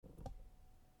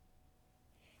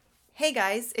Hey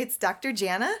guys, it's Dr.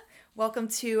 Jana. Welcome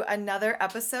to another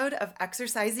episode of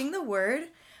Exercising the Word.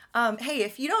 Hey,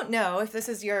 if you don't know, if this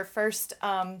is your first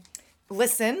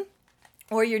listen,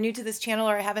 or you're new to this channel,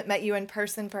 or I haven't met you in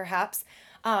person perhaps,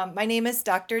 my name is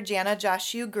Dr. Jana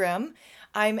Joshua Grimm.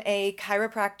 I'm a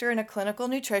chiropractor and a clinical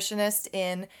nutritionist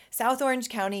in South Orange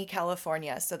County,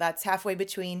 California. So that's halfway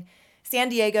between San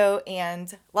Diego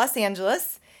and Los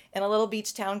Angeles in a little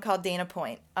beach town called Dana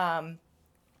Point.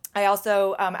 I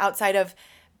also, outside of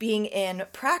being in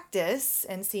practice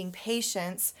and seeing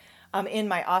patients in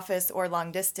my office or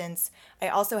long distance, I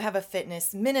also have a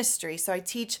fitness ministry. So I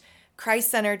teach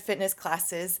Christ-centered fitness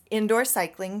classes, indoor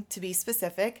cycling to be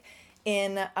specific,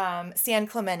 in San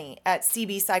Clemente at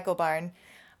CB Cycle Barn,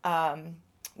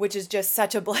 which is just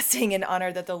such a blessing and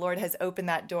honor that the Lord has opened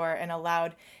that door and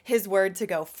allowed His word to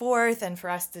go forth and for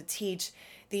us to teach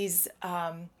these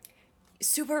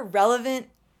super relevant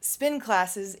spin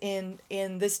classes in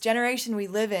this generation we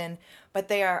live in, but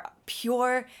they are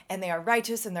pure and they are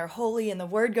righteous and they're holy, and the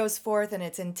word goes forth and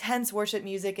it's intense worship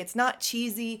music. It's not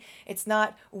cheesy, it's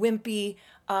not wimpy.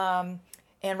 And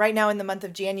right now in the month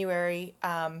of January,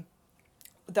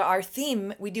 our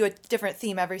theme, we do a different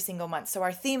theme every single month. So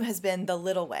our theme has been the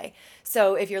little way.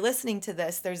 So if you're listening to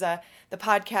this, there's the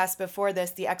podcast before this,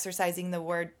 the Exercising the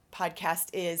Word podcast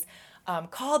is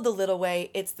called The Little Way.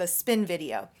 It's the spin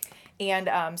video.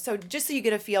 And so just so you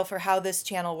get a feel for how this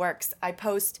channel works, I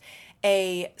post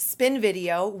a spin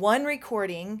video, one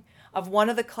recording of one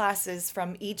of the classes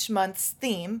from each month's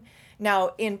theme.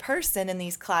 Now, in person in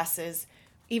these classes,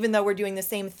 even though we're doing the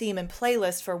same theme and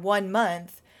playlist for 1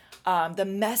 month, the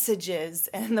messages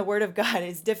and the Word of God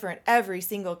is different every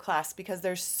single class because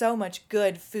there's so much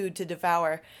good food to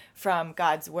devour from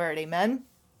God's Word. Amen?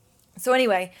 So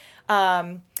anyway,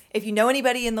 if you know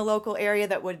anybody in the local area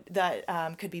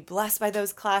that could be blessed by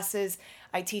those classes,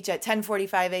 I teach at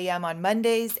 10:45 a.m. on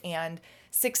Mondays and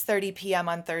 6:30 p.m.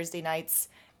 on Thursday nights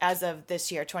as of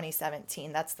this year,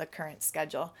 2017. That's the current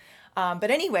schedule. But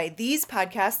anyway, these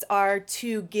podcasts are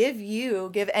to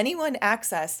give anyone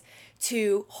access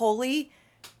to holy,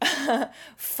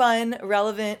 fun,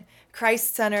 relevant,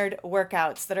 Christ-centered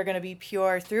workouts that are going to be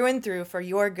pure through and through for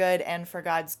your good and for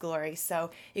God's glory.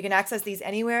 So you can access these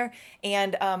anywhere.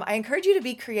 And I encourage you to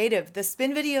be creative. The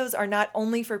spin videos are not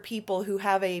only for people who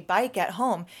have a bike at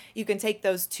home. You can take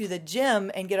those to the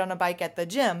gym and get on a bike at the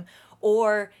gym.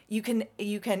 Or you can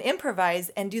improvise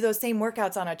and do those same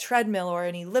workouts on a treadmill or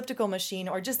an elliptical machine,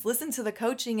 or just listen to the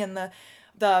coaching and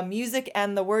the music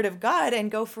and the Word of God and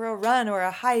go for a run or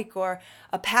a hike or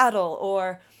a paddle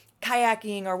or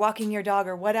kayaking or walking your dog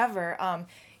or whatever.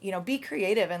 Be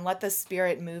creative and let the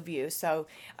Spirit move you. So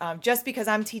just because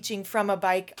I'm teaching from a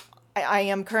bike, I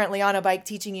am currently on a bike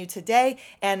teaching you today,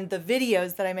 and the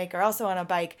videos that I make are also on a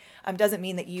bike, doesn't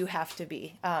mean that you have to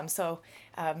be. So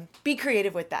be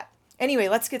creative with that. Anyway,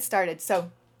 let's get started.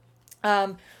 So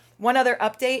one other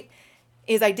update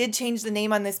is I did change the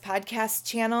name on this podcast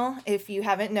channel. If you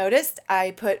haven't noticed,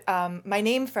 I put my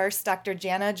name first, Dr.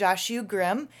 Jana Joshua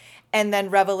Grimm, and then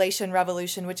Revelation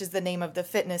Revolution, which is the name of the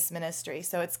fitness ministry.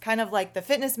 So it's kind of like the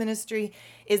fitness ministry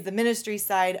is the ministry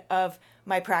side of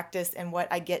my practice and what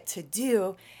I get to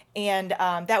do. And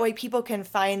that way people can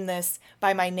find this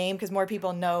by my name, because more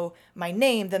people know my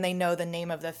name than they know the name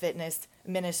of the fitness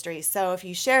ministry. So if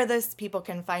you share this, people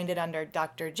can find it under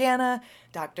Dr. Jana,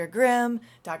 Dr. Grimm,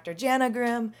 Dr. Jana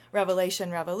Grimm,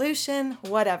 Revelation Revolution,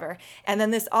 whatever. And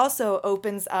then this also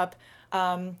opens up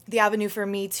the avenue for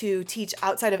me to teach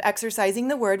outside of Exercising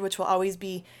the Word, which will always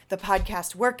be the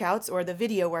podcast workouts or the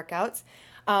video workouts,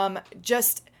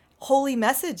 just holy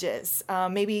messages,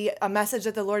 maybe a message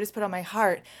that the Lord has put on my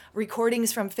heart,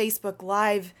 recordings from Facebook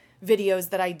Live videos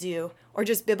that I do, or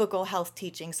just biblical health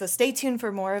teaching. So stay tuned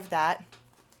for more of that.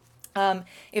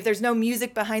 If there's no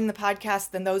music behind the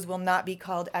podcast, then those will not be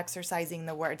called Exercising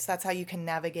the Word. So that's how you can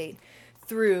navigate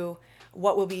through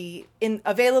what will be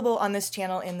available on this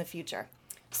channel in the future.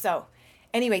 So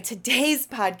anyway, today's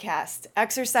podcast,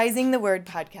 Exercising the Word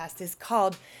podcast, is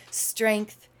called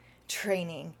Strength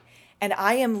Training. And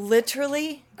I am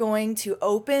literally going to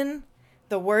open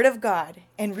the Word of God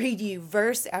and read you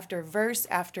verse after verse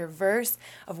after verse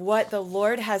of what the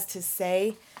Lord has to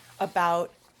say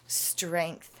about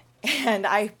strength. And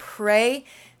I pray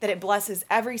that it blesses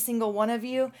every single one of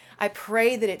you. I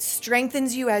pray that it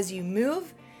strengthens you as you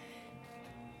move.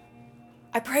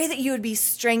 I pray that you would be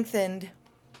strengthened,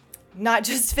 not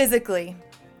just physically,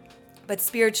 but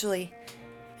spiritually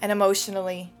and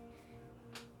emotionally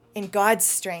in God's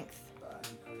strength.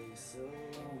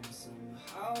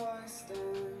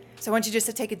 So I want you just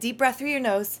to take a deep breath through your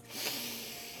nose.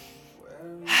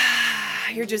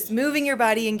 You're just moving your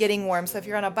body and getting warm. So if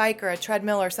you're on a bike or a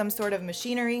treadmill or some sort of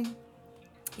machinery,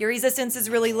 your resistance is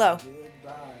really low.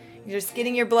 You're just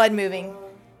getting your blood moving.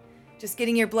 Just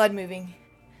getting your blood moving.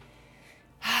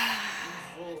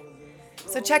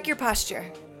 So check your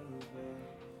posture.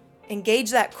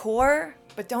 Engage that core,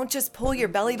 but don't just pull your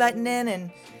belly button in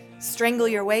and strangle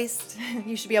your waist.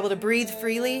 You should be able to breathe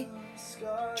freely.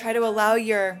 Try to allow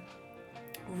your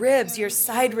ribs, your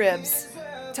side ribs,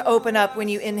 to open up when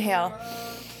you inhale.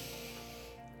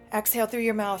 Exhale through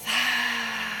your mouth.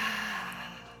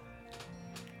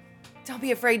 Don't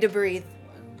be afraid to breathe.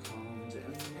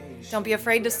 Don't be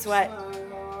afraid to sweat.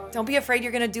 Don't be afraid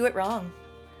you're going to do it wrong.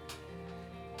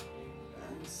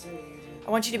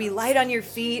 I want you to be light on your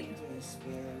feet,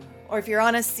 or if you're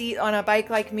on a seat on a bike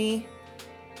like me,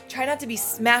 try not to be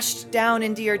smashed down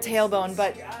into your tailbone,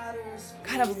 but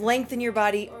kind of lengthen your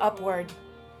body upward.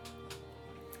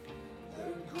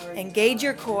 Engage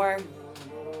your core.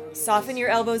 Soften your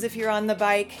elbows if you're on the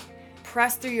bike.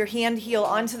 Press through your hand heel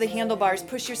onto the handlebars.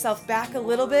 Push yourself back a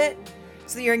little bit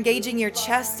so that you're engaging your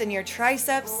chest and your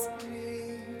triceps.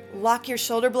 Lock your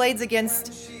shoulder blades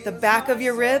against the back of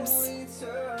your ribs.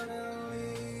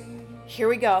 Here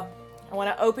we go. I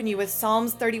want to open you with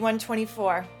Psalms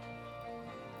 31:24.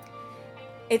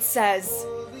 It says,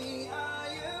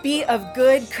 "Be of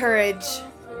good courage,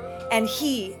 and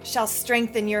he shall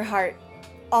strengthen your heart,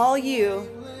 all you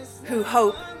who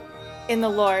hope in the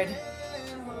Lord."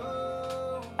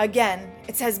 Again,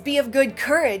 it says, "Be of good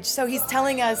courage." So he's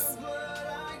telling us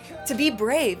to be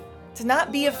brave, to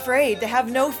not be afraid, to have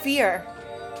no fear.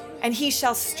 And he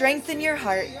shall strengthen your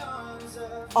heart,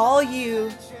 all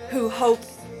you who hope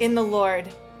in the Lord.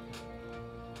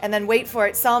 And then wait for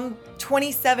it, Psalm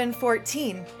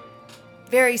 27:14.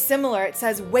 Very similar. It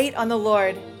says, "Wait on the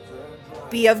Lord,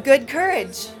 be of good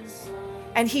courage,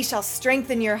 and he shall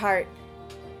strengthen your heart."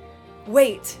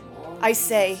 Wait, I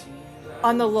say,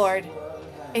 on the Lord.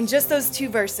 In just those two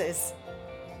verses,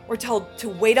 we're told to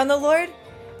wait on the Lord,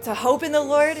 to hope in the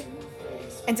Lord,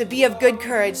 and to be of good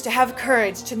courage, to have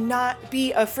courage, to not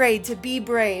be afraid, to be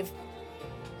brave.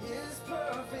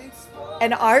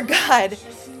 And our God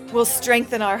will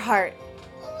strengthen our heart.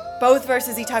 Both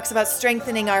verses he talks about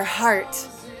strengthening our heart.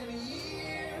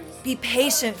 Be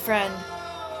patient, friend.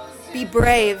 Be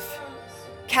brave.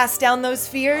 Cast down those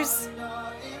fears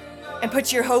and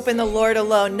put your hope in the Lord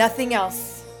alone, nothing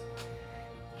else.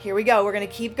 Here we go. We're going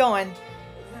to keep going.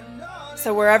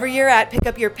 So wherever you're at, pick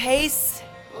up your pace,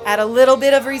 add a little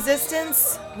bit of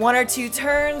resistance, 1 or 2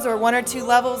 turns or 1 or 2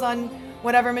 levels on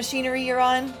whatever machinery you're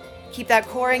on. Keep that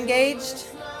core engaged.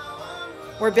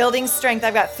 We're building strength.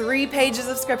 I've got 3 pages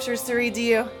of scriptures to read to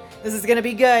you. This is going to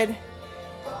be good.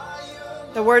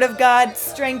 The word of God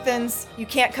strengthens. You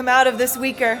can't come out of this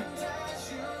weaker.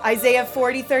 Isaiah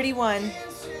 40:31.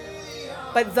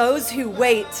 But those who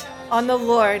wait on the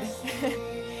Lord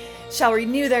shall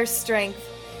renew their strength.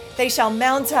 They shall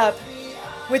mount up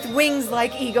with wings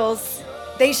like eagles.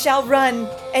 They shall run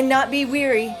and not be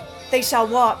weary. They shall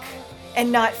walk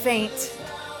and not faint.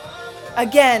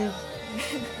 Again,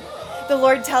 the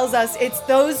Lord tells us it's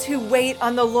those who wait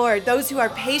on the Lord, those who are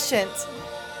patient,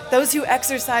 those who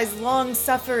exercise long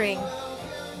suffering.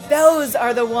 Those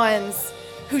are the ones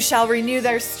who shall renew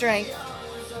their strength.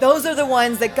 Those are the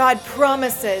ones that God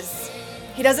promises.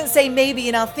 He doesn't say maybe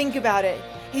and I'll think about it.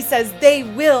 He says they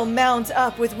will mount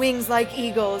up with wings like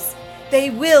eagles. They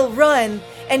will run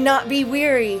and not be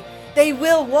weary. They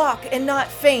will walk and not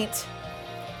faint.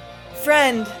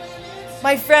 Friend,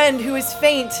 my friend who is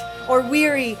faint or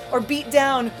weary or beat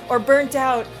down or burnt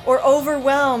out or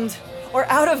overwhelmed or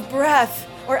out of breath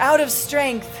or out of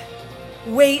strength,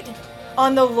 wait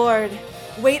on the Lord.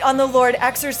 Wait on the Lord.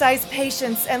 Exercise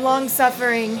patience and long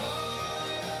suffering.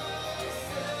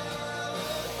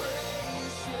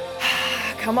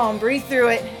 Come on, breathe through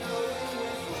it.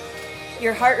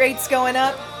 Your heart rate's going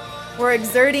up. We're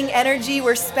exerting energy.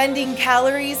 We're spending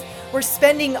calories. We're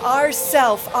spending our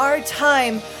self, our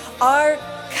time, our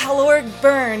caloric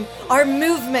burn, our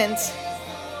movement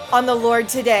on the Lord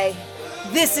today.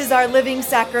 This is our living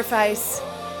sacrifice.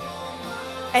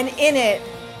 And in it,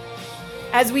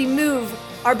 as we move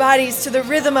our bodies to the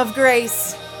rhythm of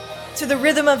grace, to the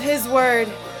rhythm of His Word,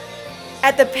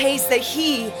 at the pace that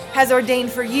He has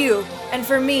ordained for you and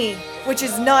for me, which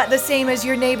is not the same as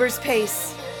your neighbor's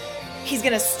pace, He's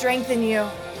going to strengthen you.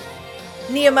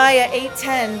 Nehemiah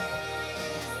 8:10,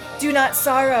 do not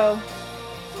sorrow,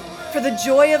 for the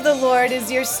joy of the Lord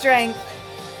is your strength.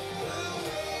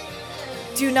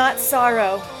 Do not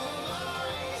sorrow,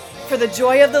 for the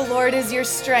joy of the Lord is your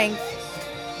strength.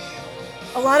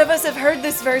 A lot of us have heard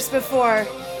this verse before.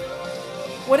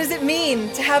 What does it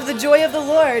mean to have the joy of the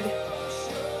Lord?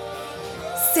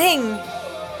 Sing.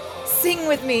 Sing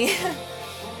with me.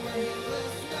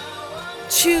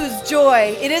 Choose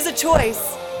joy. It is a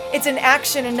choice. It's an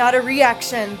action and not a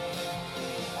reaction.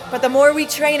 But the more we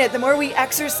train it, the more we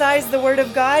exercise the Word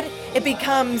of God, it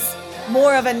becomes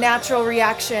more of a natural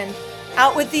reaction.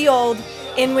 Out with the old,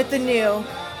 in with the new.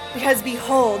 Because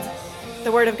behold,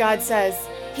 the Word of God says,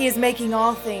 He is making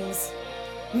all things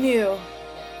new.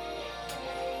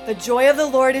 The joy of the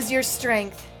Lord is your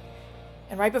strength.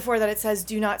 And right before that it says,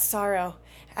 do not sorrow.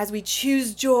 As we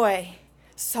choose joy,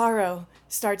 sorrow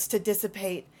starts to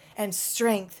dissipate and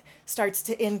strength starts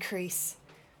to increase.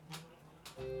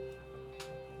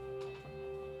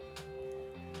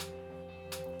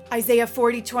 Isaiah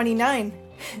 40:29.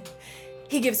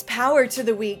 He gives power to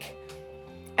the weak,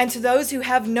 and to those who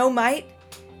have no might,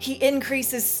 He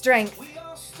increases strength.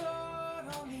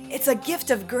 It's a gift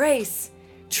of grace,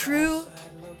 true,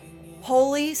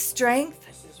 holy strength.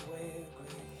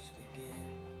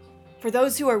 For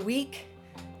those who are weak,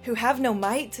 who have no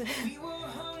might,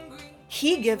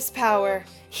 He gives power.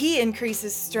 He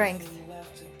increases strength.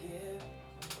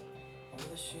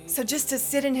 So just to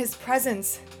sit in His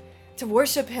presence, to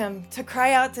worship Him, to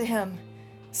cry out to Him,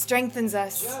 strengthens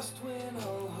us.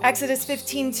 Exodus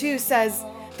 15:2 says,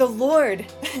 the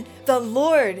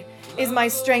Lord is my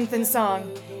strength and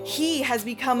song. He has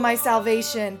become my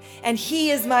salvation, and He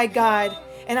is my God,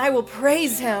 and I will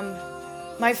praise Him,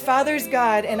 my Father's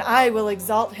God, and I will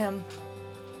exalt Him.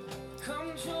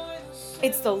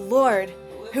 It's the Lord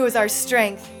who is our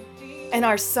strength and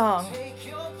our song.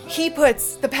 He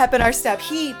puts the pep in our step.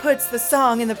 He puts the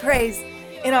song and the praise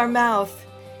in our mouth.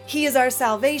 He is our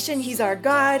salvation. He's our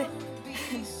God.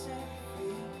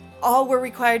 All we're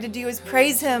required to do is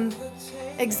praise Him,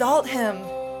 exalt Him,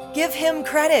 give Him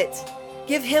credit,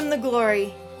 give Him the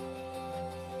glory.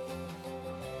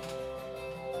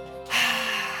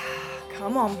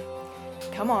 Come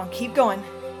on, keep going.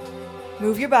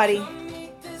 Move your body.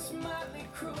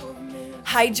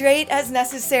 Hydrate as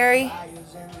necessary.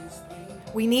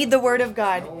 We need the Word of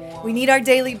God. We need our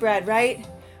daily bread, right?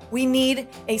 We need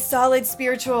a solid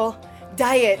spiritual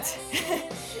diet.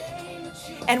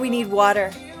 And we need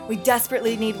water. We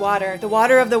desperately need water. The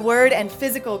water of the Word and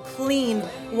physical, clean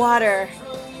water.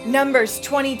 Numbers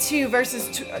 23, verses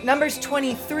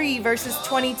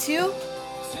 22,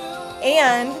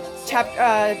 and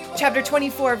chapter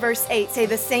 24, verse 8 say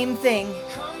the same thing.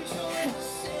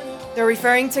 They're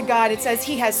referring to God. It says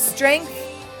He has strength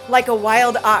like a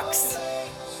wild ox.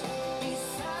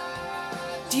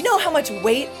 Do you know how much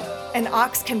weight an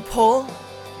ox can pull?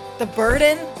 The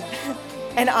burden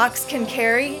an ox can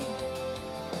carry?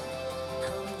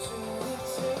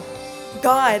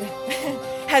 God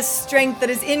has strength that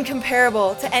is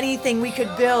incomparable to anything we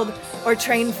could build or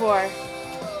train for.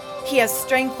 He has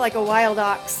strength like a wild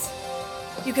ox.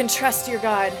 You can trust your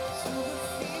God,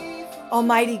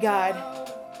 Almighty God.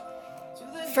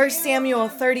 1 Samuel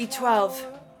 30:12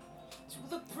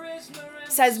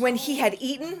 says, when he had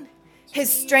eaten, his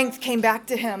strength came back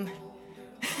to him.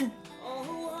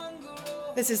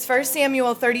 This is 1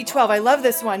 Samuel 30:12. I love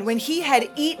this one. When he had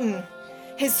eaten,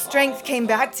 his strength came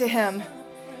back to him.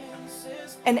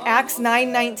 And Acts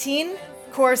 9:19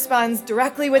 corresponds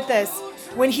directly with this.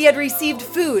 When he had received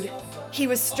food, he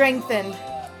was strengthened.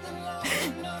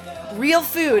 Real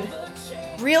food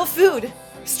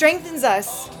strengthens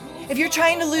us. If you're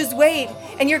trying to lose weight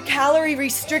and you're calorie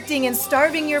restricting and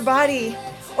starving your body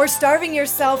or starving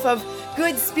yourself of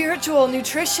good spiritual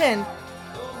nutrition,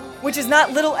 which is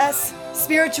not little s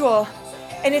spiritual,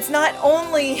 and it's not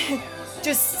only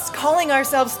just calling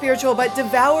ourselves spiritual, but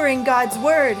devouring God's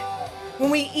word. When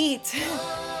we eat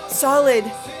solid,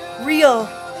 real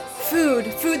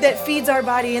food that feeds our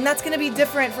body, and that's going to be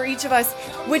different for each of us,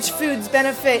 which foods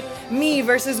benefit me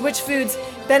versus which foods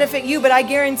benefit you, but I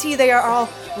guarantee they are all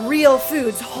real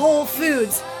foods, whole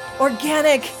foods,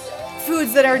 organic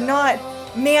foods that are not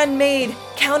man-made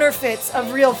counterfeits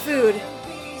of real food.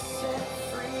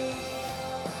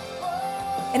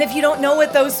 And if you don't know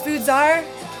what those foods are,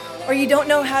 or you don't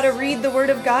know how to read the Word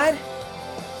of God,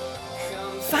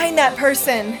 find that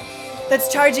person that's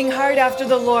charging hard after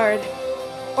the Lord,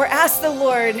 or ask the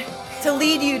Lord to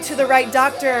lead you to the right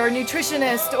doctor or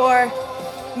nutritionist or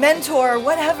mentor,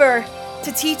 whatever,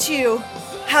 to teach you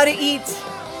how to eat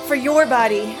for your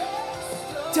body.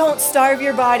 Don't starve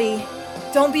your body.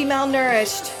 Don't be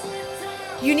malnourished.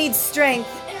 You need strength,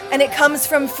 and it comes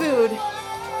from food.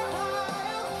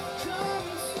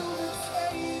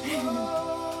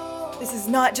 This is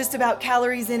not just about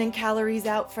calories in and calories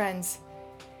out, friends.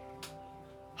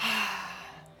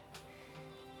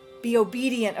 Be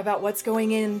obedient about what's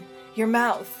going in your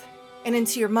mouth and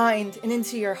into your mind and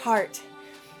into your heart.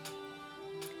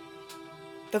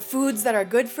 the foods that are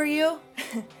good for you,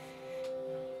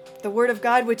 the Word of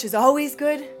God, which is always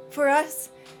good for us,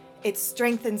 it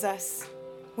strengthens us.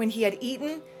 When he had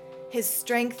eaten, his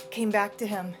strength came back to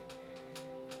him.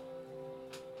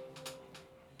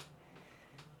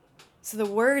 So the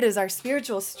Word is our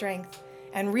spiritual strength,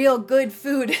 and real good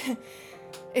food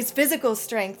is physical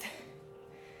strength.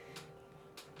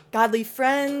 Godly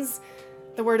friends,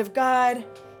 the Word of God,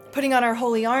 putting on our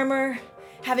holy armor,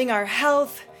 having our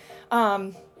health,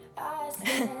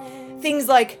 things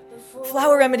like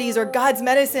flower remedies or God's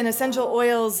medicine, essential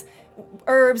oils,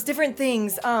 herbs, different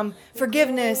things,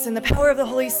 forgiveness and the power of the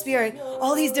Holy Spirit,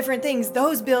 all these different things,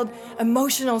 those build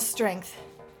emotional strength.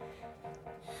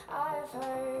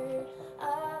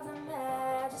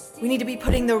 We need to be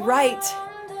putting the right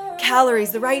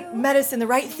calories, the right medicine, the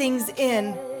right things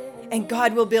in, and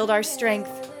God will build our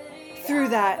strength through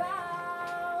that.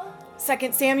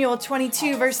 2 Samuel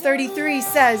 22 verse 33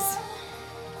 says,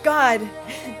 God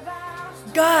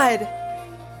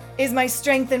is my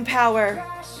strength and power,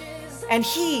 and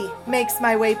he makes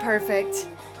my way perfect.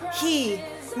 He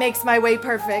makes my way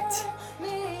perfect.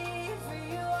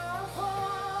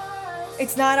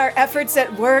 It's not our efforts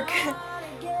at work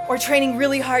or training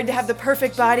really hard to have the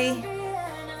perfect body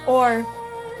or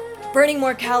burning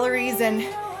more calories and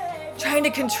trying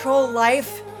to control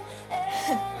life,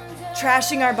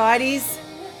 trashing our bodies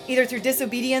either through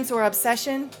disobedience or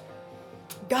obsession.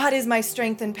 God is my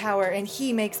strength and power, and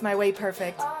he makes my way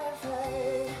perfect.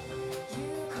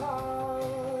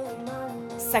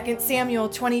 2 Samuel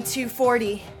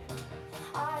 22:40.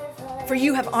 For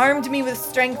you have armed me with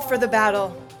strength for the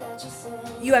battle.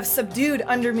 You have subdued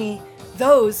under me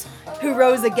those who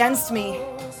rose against me.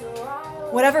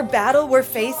 Whatever battle we're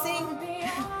facing,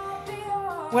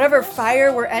 whatever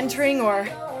fire we're entering or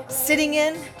sitting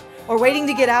in or waiting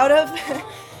to get out of,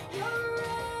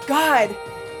 God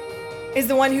is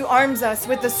the one who arms us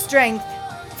with the strength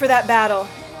for that battle.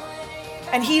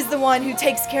 And he's the one who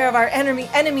takes care of our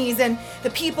enemies and the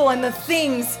people and the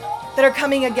things that are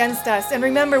coming against us. And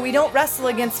remember, we don't wrestle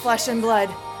against flesh and blood.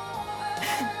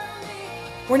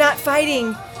 We're not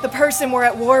fighting the person we're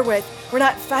at war with. We're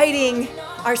not fighting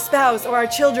our spouse or our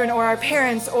children or our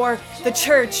parents or the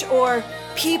church or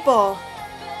people.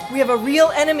 We have a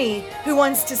real enemy who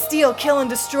wants to steal, kill, and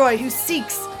destroy, who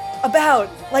seeks about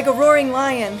like a roaring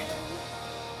lion,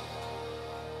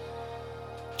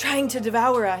 trying to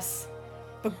devour us.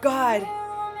 But God,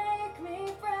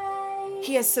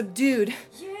 he has subdued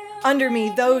under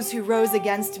me those who rose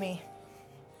against me.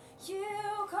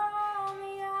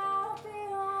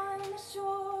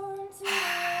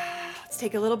 Let's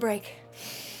take a little break.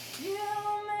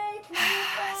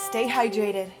 Stay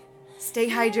hydrated. Stay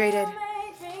hydrated.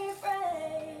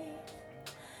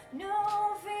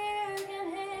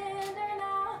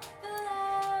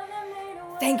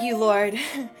 Thank you, Lord,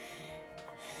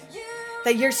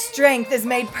 that your strength is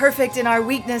made perfect in our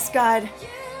weakness, God.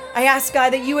 I ask,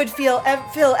 God, that you would fill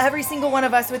every single one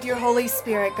of us with your Holy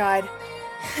Spirit, God.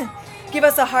 Give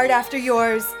us a heart after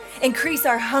yours. Increase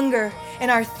our hunger and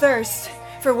our thirst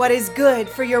for what is good,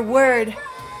 for your word,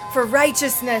 for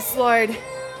righteousness, Lord.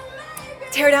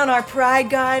 Tear down our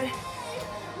pride, God.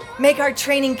 Make our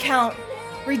training count.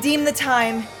 Redeem the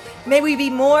time. May we be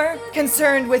more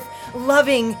concerned with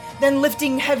loving than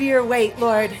lifting heavier weight,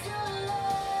 Lord.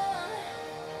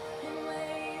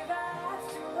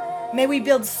 May we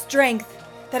build strength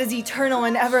that is eternal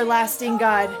and everlasting,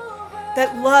 God,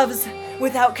 that loves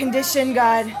without condition,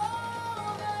 God,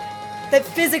 that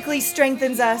physically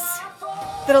strengthens us,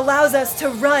 that allows us to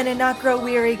run and not grow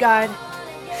weary, God,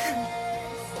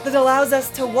 that allows us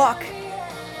to walk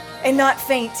and not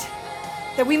faint,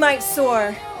 that we might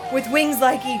soar with wings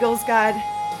like eagles, God,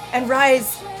 and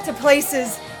rise to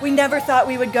places we never thought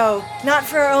we would go, not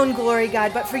for our own glory,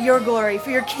 God, but for your glory, for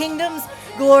your kingdom's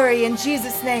glory, in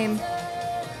Jesus' name.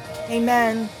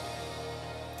 Amen.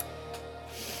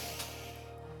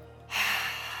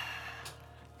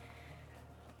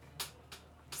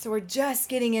 So we're just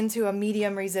getting into a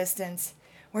medium resistance.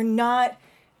 We're not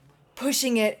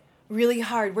pushing it really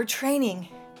hard. We're training.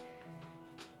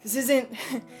 This isn't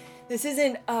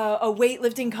a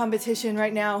weightlifting competition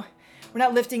right now. We're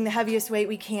not lifting the heaviest weight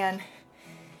we can.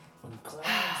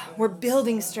 We're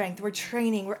building strength. We're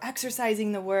training. We're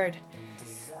exercising the word.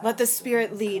 Let the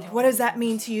Spirit lead. What does that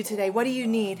mean to you today? What do you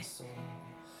need?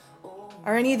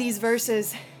 Are any of these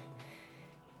verses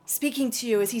speaking to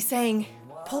you? Is he saying,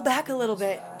 pull back a little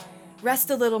bit,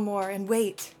 rest a little more, and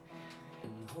wait?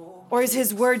 Or is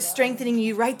his word strengthening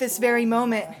you right this very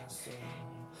moment,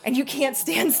 and you can't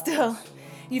stand still?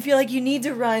 You feel like you need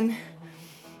to run.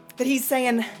 That he's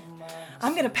saying,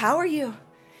 I'm going to power you.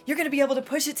 You're going to be able to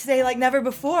push it today like never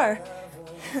before.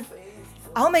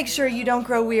 I'll make sure you don't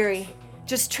grow weary.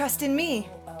 Just trust in me.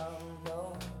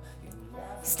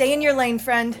 Stay in your lane,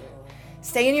 friend.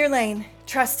 Stay in your lane.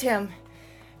 Trust him.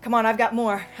 Come on, I've got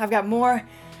more. I've got more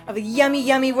of the yummy,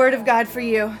 yummy word of God for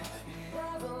you.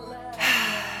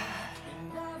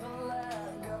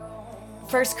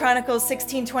 1 Chronicles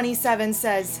 16:27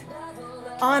 says,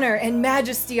 honor and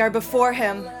majesty are before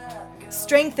him.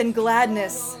 Strength and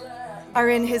gladness are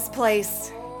in his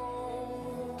place.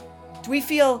 Do we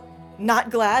feel not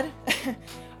glad?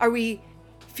 Are we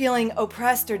feeling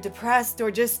oppressed or depressed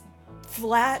or just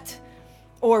flat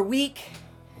or weak?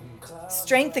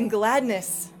 Strength and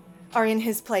gladness are in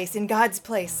his place, in God's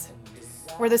place.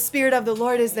 Where the Spirit of the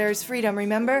Lord is, there is freedom,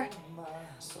 remember?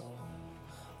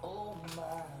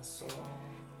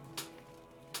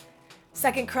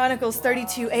 Second Chronicles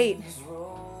 32:8.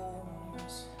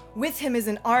 With him is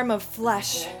an arm of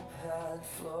flesh,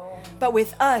 but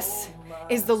with us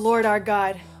is the Lord our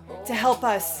God to help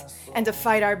us and to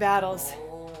fight our battles.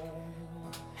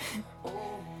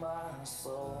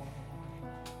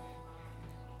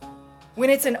 When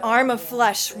it's an arm of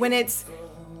flesh, when it's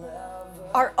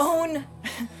our own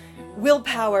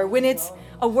willpower, when it's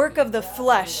a work of the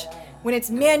flesh, when it's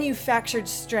manufactured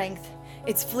strength,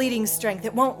 it's fleeting strength.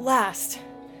 It won't last.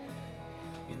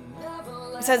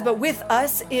 It says, but with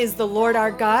us is the Lord our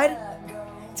God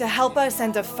to help us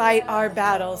and to fight our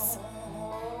battles.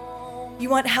 You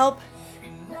want help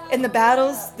in the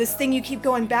battles? This thing you keep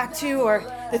going back to, or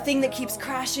the thing that keeps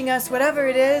crashing us, whatever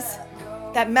it is,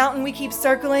 that mountain we keep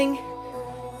circling,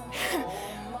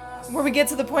 where we get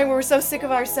to the point where we're so sick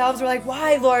of ourselves, we're like,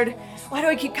 why, Lord? Why do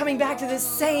I keep coming back to this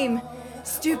same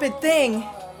stupid thing?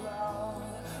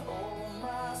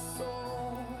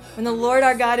 When the Lord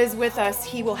our God is with us,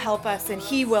 he will help us and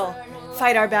he will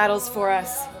fight our battles for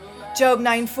us. Job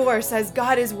 9:4 says,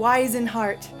 God is wise in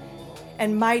heart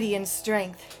and mighty in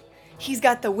strength. He's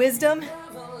got the wisdom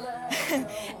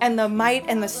and the might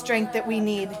and the strength that we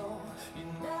need.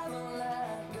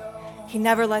 He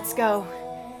never lets go.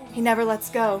 He never lets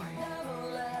go.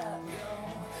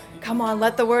 Come on,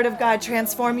 let the word of God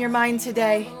transform your mind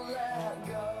today.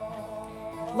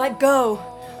 Let go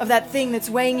of that thing that's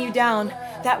weighing you down,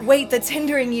 that weight that's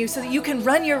hindering you, so that you can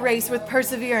run your race with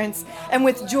perseverance and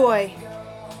with joy.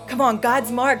 Come on,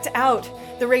 God's marked out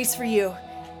the race for you.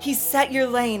 He's set your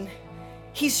lane.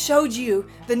 He's showed you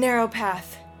the narrow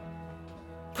path.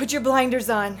 Put your blinders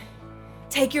on.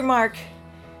 Take your mark.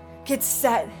 Get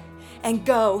set and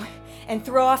go and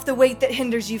throw off the weight that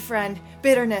hinders you, friend.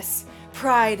 Bitterness,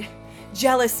 pride,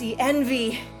 jealousy,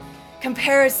 envy,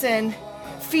 comparison,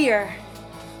 fear.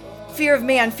 Fear of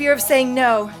man, fear of saying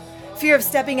no, fear of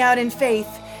stepping out in faith,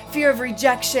 fear of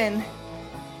rejection.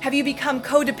 Have you become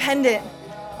codependent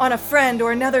on a friend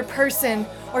or another person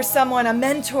or someone, a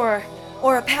mentor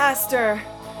or a pastor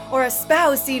or a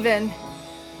spouse even?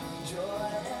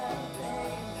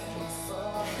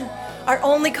 Our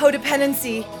only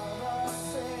codependency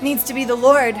needs to be the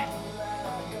Lord.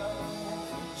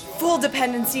 Full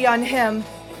dependency on him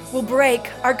will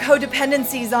break our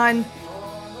codependencies on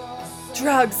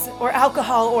drugs or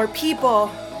alcohol or people.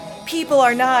 People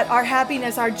are not our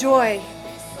happiness, our joy.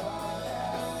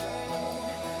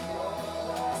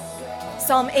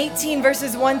 Psalm 18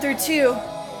 verses 1 through 2.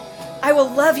 I will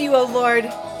love you, O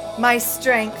Lord, my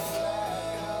strength.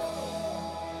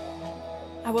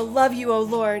 I will love you, O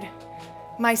Lord,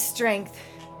 my strength.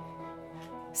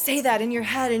 Say that in your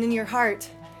head and in your heart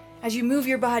as you move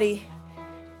your body,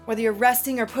 whether you're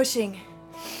resting or pushing.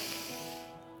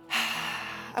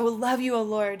 I will love you, O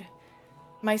Lord,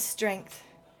 my strength.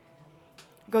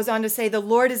 It goes on to say, the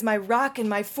Lord is my rock and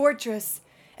my fortress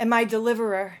and my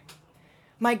deliverer.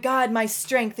 My God, my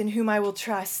strength in whom I will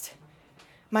trust.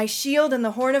 My shield and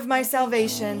the horn of my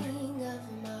salvation.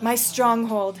 My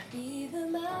stronghold.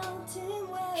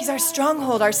 He's our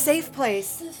stronghold, our safe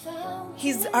place.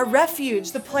 He's our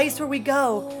refuge, the place where we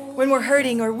go when we're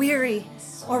hurting or weary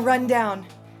or run down.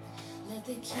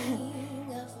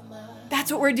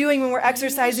 That's what we're doing when we're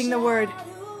exercising the word.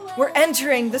 We're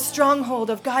entering the stronghold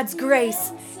of God's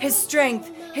grace, his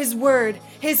strength, his word,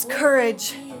 his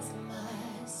courage.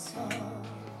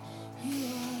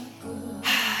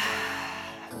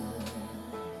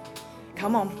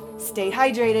 Come on, stay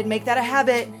hydrated. Make that a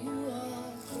habit.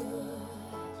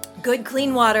 Good,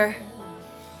 clean water.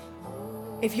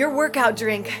 If your workout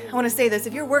drink, I want to say this,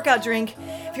 if your workout drink,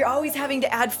 if you're always having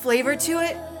to add flavor to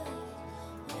it,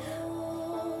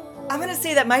 I'm going to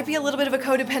say that might be a little bit of a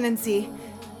codependency.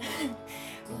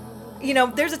 You know,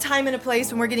 there's a time and a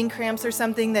place when we're getting cramps or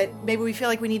something that maybe we feel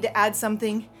like we need to add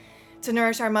something to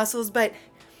nourish our muscles, but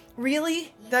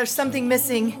really there's something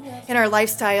missing in our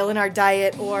lifestyle, in our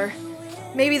diet, or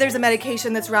maybe there's a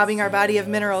medication that's robbing our body of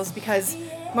minerals, because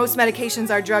most medications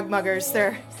are drug muggers.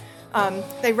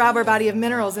 They rob our body of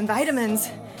minerals and vitamins,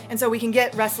 and so we can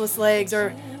get restless legs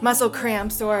or muscle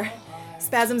cramps or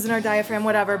spasms in our diaphragm,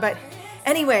 whatever. But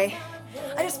anyway,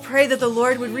 I just pray that the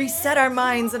Lord would reset our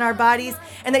minds and our bodies,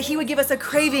 and that He would give us a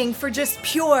craving for just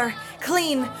pure,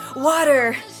 clean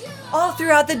water all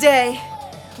throughout the day.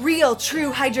 Real,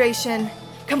 true hydration.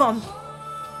 Come on.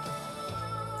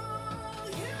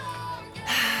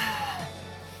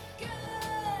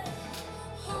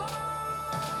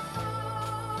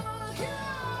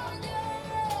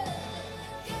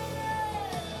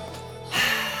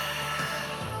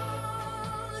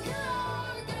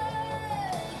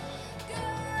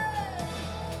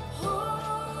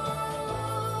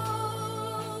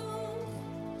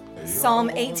 Psalm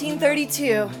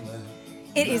 18:32.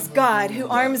 It is God who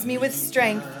arms me with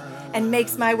strength and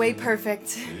makes my way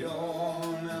perfect.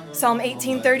 Psalm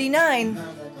 18:39.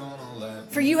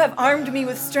 For you have armed me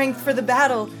with strength for the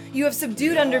battle. You have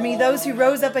subdued under me those who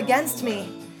rose up against me.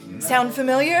 Sound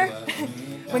familiar?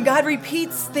 When God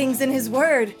repeats things in His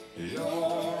Word,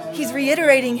 He's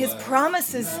reiterating His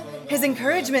promises, His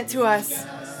encouragement to us.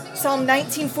 Psalm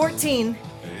 19:14.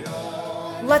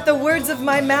 Let the words of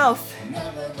my mouth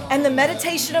and the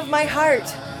meditation of my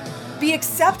heart be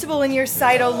acceptable in your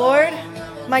sight, O Lord,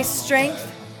 my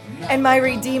strength and my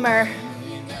Redeemer.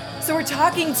 So we're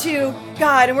talking to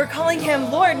God and we're calling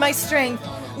Him Lord, my strength,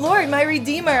 Lord, my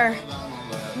Redeemer.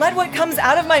 Let what comes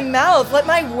out of my mouth, let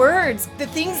my words, the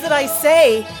things that I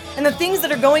say, and the things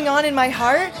that are going on in my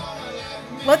heart,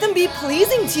 let them be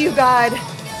pleasing to you, God.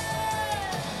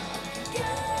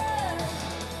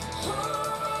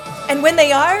 And when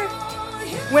they are,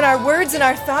 when our words and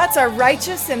our thoughts are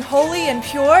righteous and holy and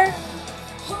pure,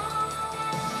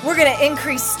 we're going to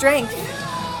increase strength.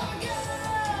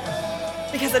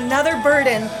 Because another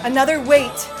burden, another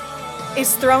weight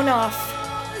is thrown off.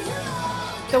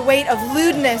 The weight of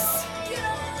lewdness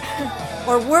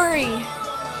or worry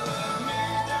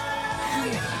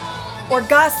or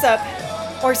gossip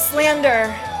or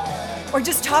slander or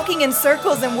just talking in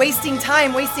circles and wasting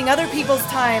time, wasting other people's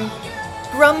time,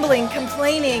 grumbling,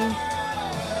 complaining.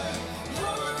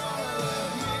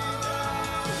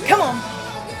 Come on.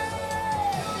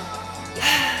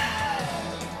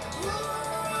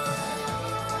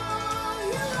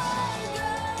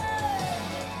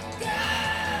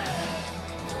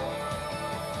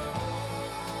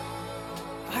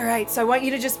 All right, so I want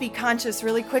you to just be conscious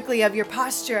really quickly of your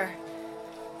posture.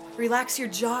 Relax your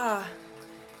jaw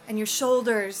and your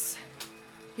shoulders,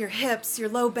 your hips, your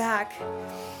low back.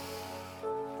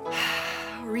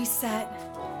 Reset.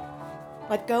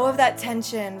 Let go of that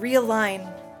tension.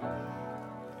 Realign.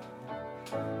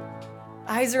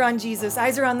 Eyes are on Jesus.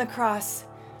 Eyes are on the cross.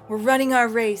 We're running our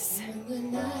race.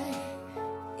 When the night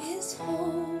is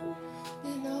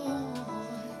holding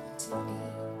on to me,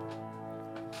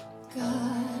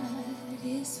 God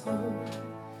is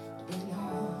holding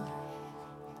on.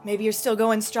 Maybe you're still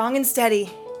going strong and steady.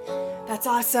 That's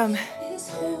awesome.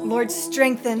 Lord,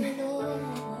 strengthen.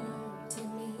 On to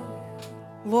me,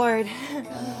 Lord,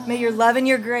 may your love and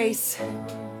your grace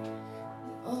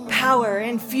power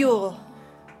and fuel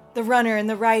the runner and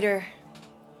the rider,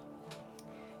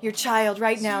 your child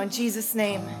right now in Jesus'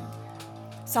 name.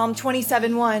 Psalm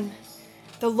 27:1.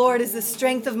 The Lord is the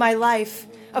strength of my life.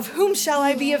 Of whom shall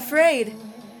I be afraid?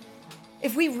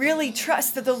 If we really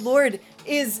trust that the Lord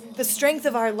is the strength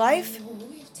of our life,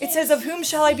 it says, of whom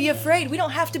shall I be afraid? We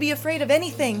don't have to be afraid of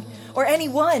anything or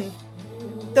anyone.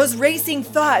 Those racing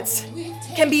thoughts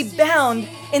can be bound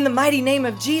in the mighty name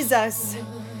of Jesus.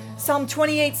 Psalm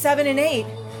 28:7 and 8.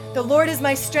 The Lord is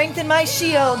my strength and my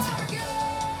shield.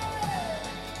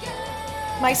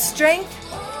 My strength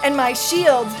and my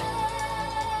shield.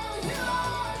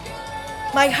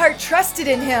 My heart trusted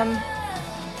in Him,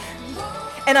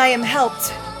 and I am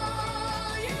helped.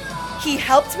 He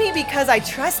helped me because I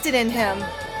trusted in Him.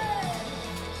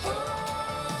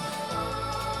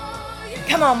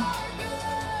 Come on.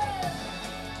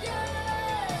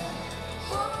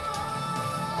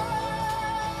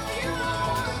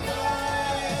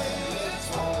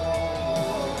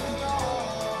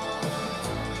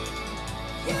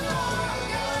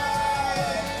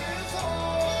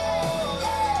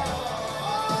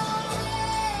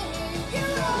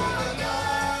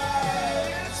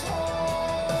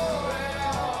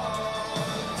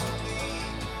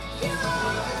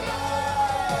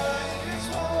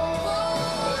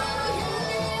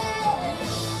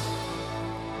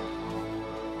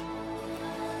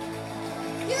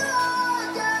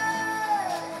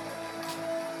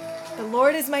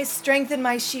 is my strength and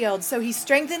my shield. So he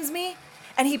strengthens me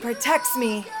and he protects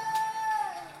me.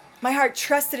 My heart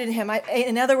trusted in him.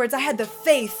 In other words, I had the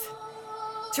faith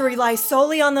to rely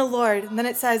solely on the Lord. And then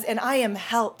it says, and I am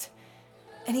helped.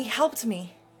 And he helped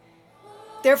me.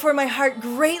 Therefore, my heart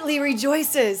greatly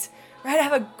rejoices. Right? I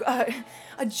have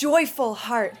a joyful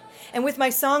heart. And with my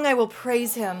song, I will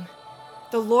praise him.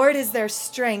 The Lord is their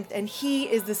strength, and he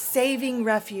is the saving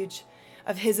refuge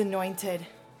of his anointed.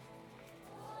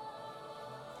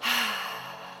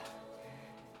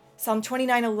 Psalm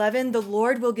 29:11, the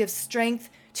Lord will give strength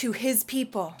to his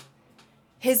people,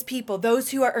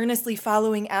 those who are earnestly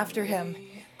following after him.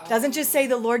 Doesn't just say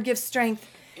the Lord gives strength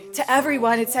to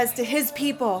everyone, it says to his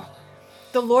people.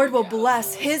 The Lord will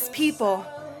bless his people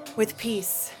with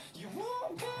peace.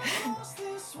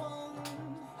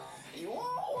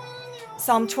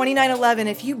 Psalm 29:11,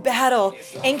 if you battle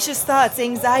anxious thoughts,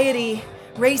 anxiety,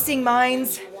 racing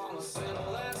minds,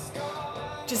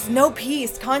 just no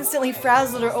peace, constantly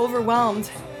frazzled or overwhelmed,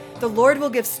 the Lord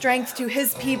will give strength to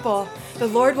his people. The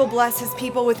Lord will bless his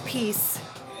people with peace.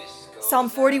 Psalm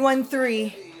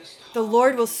 41:3, the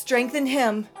Lord will strengthen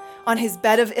him on his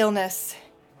bed of illness.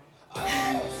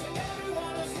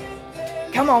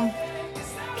 Come on.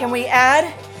 Can we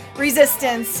add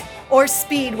resistance or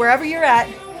speed wherever you're at?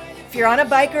 If you're on a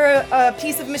bike or a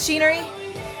piece of machinery,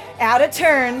 add a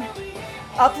turn,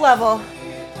 up level.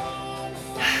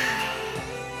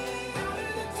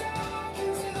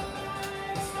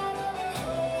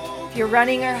 If you're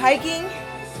running or hiking,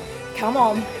 come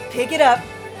on, pick it up.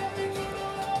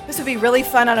 This would be really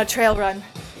fun on a trail run.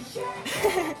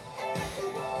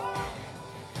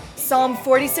 Psalm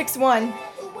 46:1.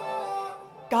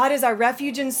 God is our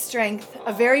refuge and strength,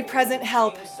 a very present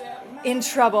help in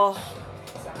trouble.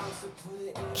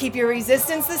 Keep your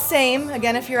resistance the same,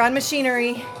 again, if you're on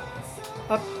machinery,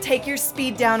 but take your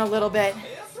speed down a little bit.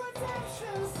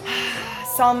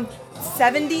 Psalm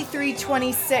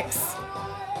 73:26.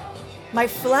 My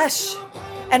flesh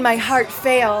and my heart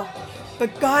fail,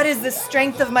 but God is the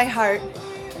strength of my heart,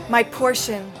 my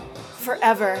portion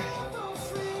forever.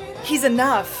 He's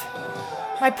enough.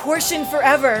 My portion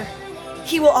forever.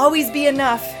 He will always be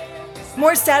enough.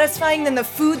 More satisfying than the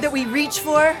food that we reach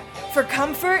for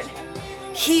comfort.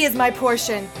 He is my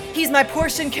portion. He's my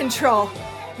portion control,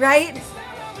 right?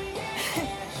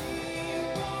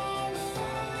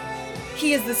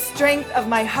 He is the strength of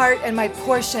my heart and my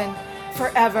portion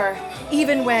forever.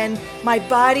 Even when my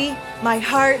body, my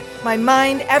heart, my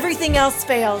mind, everything else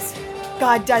fails,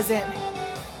 God doesn't.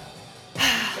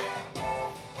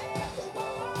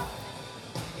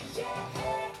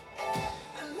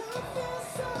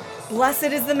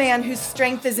 Blessed is the man whose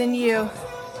strength is in you,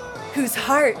 whose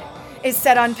heart is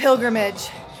set on pilgrimage.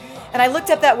 And I looked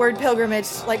up that word pilgrimage,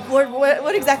 like, Lord,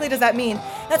 what exactly does that mean?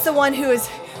 That's the one who is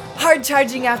hard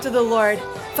charging after the Lord,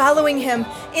 following him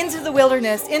into the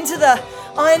wilderness, into the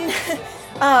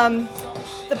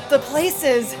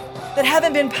places that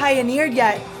haven't been pioneered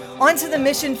yet, onto the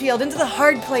mission field, into the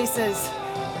hard places,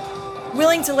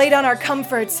 willing to lay down our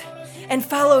comforts and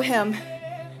follow him.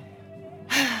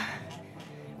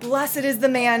 Blessed is the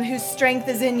man whose strength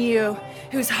is in you,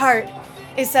 whose heart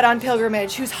is set on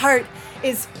pilgrimage, whose heart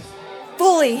is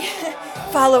fully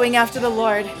following after the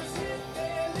Lord.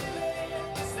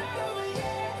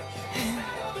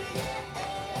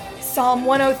 Psalm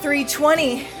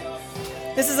 103:20.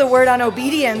 This is a word on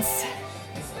obedience.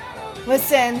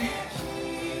 Listen.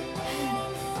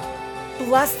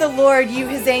 Bless the Lord, you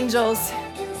his angels,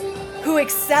 who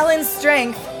excel in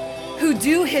strength, who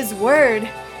do his word,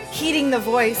 heeding the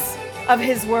voice of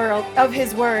his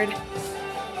word.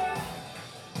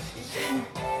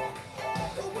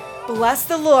 Bless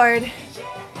the Lord,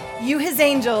 you his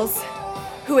angels,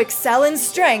 who excel in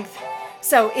strength.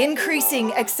 So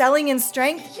increasing, excelling in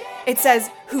strength, it says,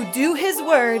 who do his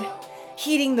word,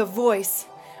 heeding the voice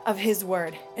of his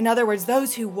word. In other words,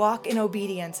 those who walk in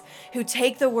obedience, who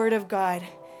take the word of God,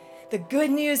 the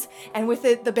good news, and with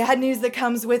it, the bad news that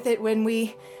comes with it when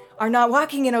we are not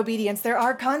walking in obedience. There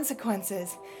are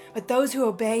consequences, but those who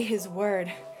obey his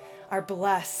word are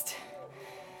blessed.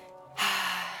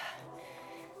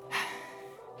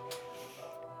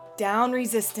 Down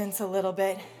resistance a little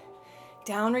bit.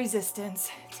 Down resistance.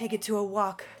 Take it to a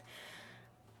walk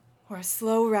or a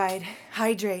slow ride.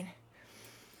 Hydrate.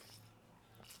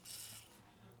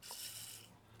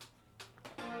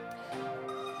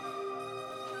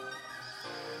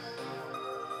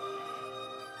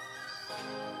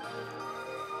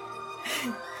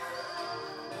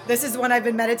 This is one I've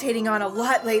been meditating on a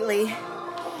lot lately.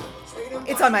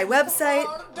 It's on my website.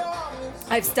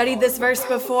 I've studied this verse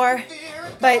before,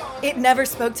 but it never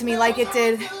spoke to me like it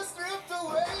did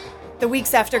the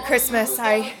weeks after Christmas,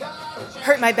 I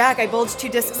hurt my back. I bulged 2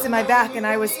 discs in my back, and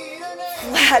I was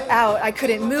flat out. I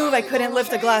couldn't move. I couldn't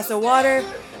lift a glass of water.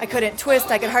 I couldn't twist.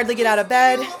 I could hardly get out of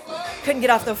bed. Couldn't get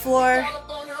off the floor.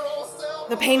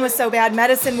 The pain was so bad.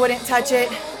 Medicine wouldn't touch it.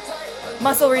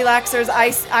 Muscle relaxers.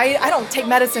 I don't take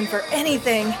medicine for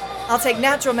anything. I'll take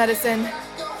natural medicine.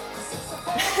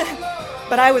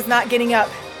 But I was not getting up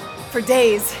for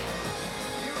days.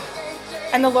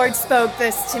 And the Lord spoke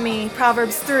this to me,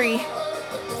 Proverbs 3,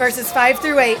 verses 5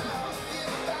 through 8.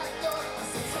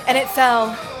 And it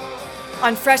fell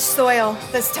on fresh soil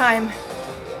this time.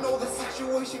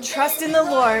 Trust in the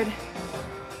Lord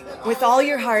with all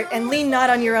your heart and lean not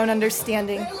on your own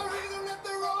understanding.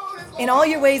 In all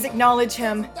your ways acknowledge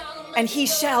him, and he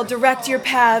shall direct your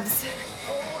paths.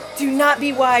 Do not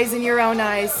be wise in your own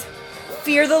eyes.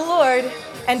 Fear the Lord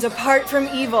and depart from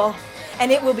evil,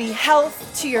 and it will be health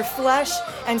to your flesh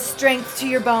and strength to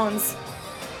your bones.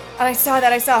 And I saw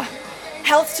that. I saw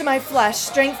health to my flesh,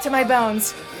 strength to my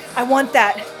bones. I want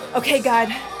that. Okay,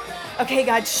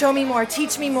 God, show me more.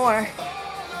 Teach me more.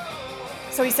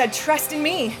 So he said, trust in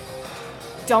me.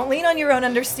 Don't lean on your own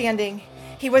understanding.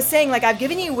 He was saying, like, I've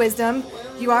given you wisdom.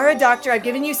 You are a doctor. I've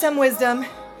given you some wisdom.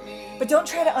 But don't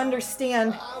try to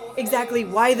understand exactly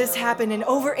why this happened and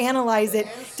overanalyze it.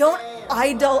 Don't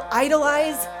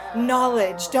idolize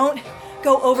knowledge. Don't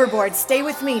go overboard. Stay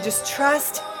with me. Just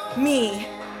trust me.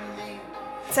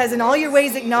 It says, in all your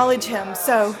ways acknowledge him.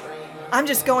 So I'm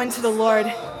just going to the Lord.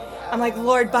 I'm like,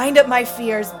 Lord, bind up my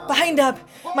fears. Bind up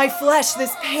my flesh,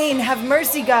 this pain. Have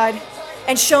mercy, God,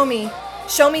 and show me.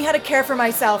 Show me how to care for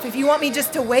myself. If you want me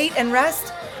just to wait and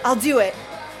rest, I'll do it.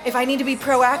 If I need to be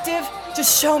proactive,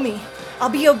 just show me. I'll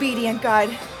be obedient, God.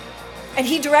 And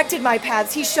he directed my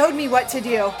paths. He showed me what to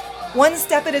do, one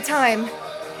step at a time.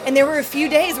 And there were a few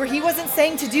days where he wasn't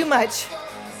saying to do much.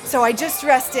 So I just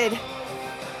rested.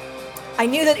 I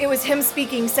knew that it was him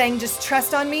speaking, saying, just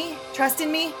trust in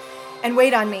me, and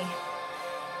wait on me.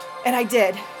 And I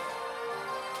did.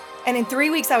 And in 3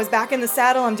 weeks, I was back in the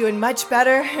saddle. I'm doing much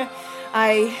better.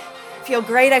 I feel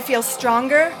great. I feel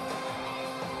stronger.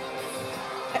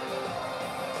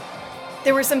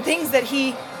 There were some things that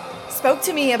he spoke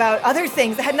to me about, other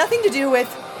things that had nothing to do with,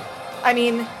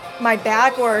 my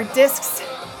back or discs,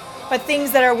 but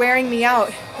things that are wearing me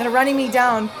out, that are running me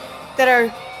down, that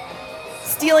are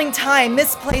stealing time,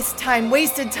 misplaced time,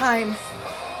 wasted time,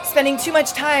 spending too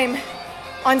much time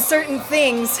on certain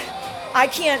things. I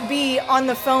can't be on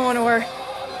the phone or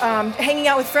hanging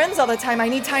out with friends all the time. I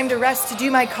need time to rest, to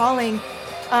do my calling.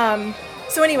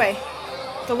 So anyway,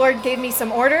 the Lord gave me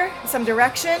some order, some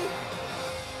direction,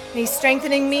 and he's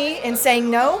strengthening me in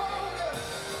saying no.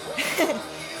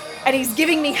 And he's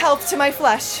giving me health to my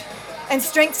flesh and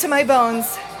strength to my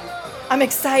bones. I'm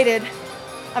excited.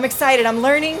 I'm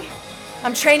learning.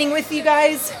 I'm training with you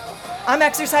guys. I'm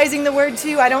exercising the word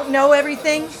too. I don't know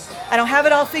everything. I don't have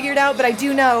it all figured out, but I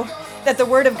do know that the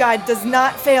word of God does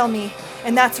not fail me,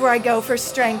 and that's where I go for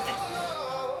strength.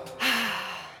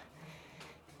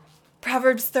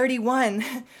 Proverbs 31.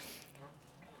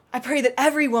 I pray that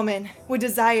every woman would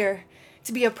desire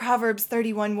to be a Proverbs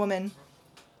 31 woman.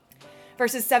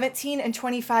 Verses 17 and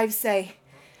 25 say,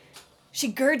 she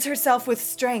girds herself with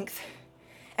strength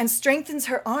and strengthens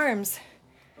her arms.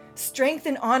 Strength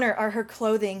and honor are her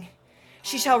clothing.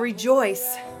 She shall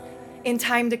rejoice in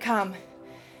time to come.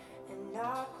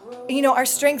 Our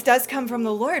strength does come from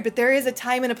the Lord, but there is a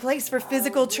time and a place for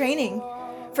physical training.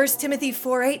 1 Timothy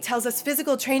 4:8 tells us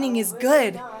physical training is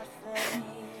good,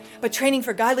 but training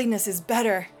for godliness is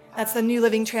better. That's the New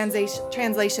Living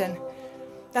Translation.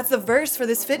 That's the verse for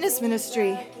this fitness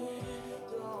ministry.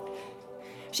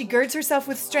 She girds herself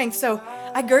with strength. So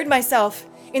I gird myself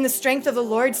in the strength of the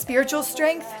Lord, spiritual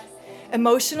strength,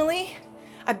 emotionally.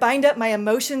 I bind up my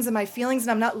emotions and my feelings,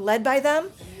 and I'm not led by them.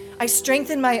 I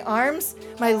strengthen my arms,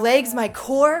 my legs, my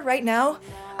core. Right now,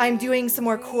 I'm doing some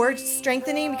more core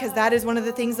strengthening because that is one of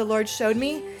the things the Lord showed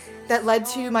me that led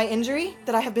to my injury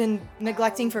that I have been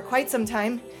neglecting for quite some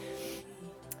time,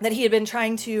 that he had been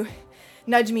trying to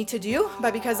nudge me to do,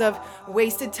 but because of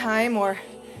wasted time or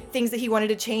things that he wanted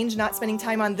to change, not spending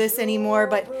time on this anymore,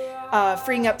 but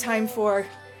freeing up time for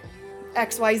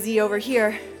XYZ over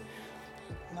here.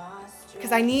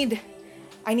 Because I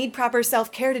need proper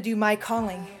self-care to do my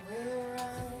calling.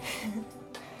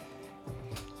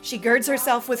 She girds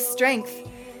herself with strength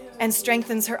and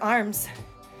strengthens her arms.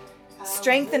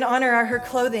 Strength and honor are her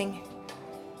clothing.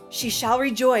 She shall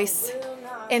rejoice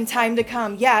in time to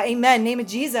come. Yeah, amen. Name of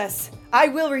Jesus. I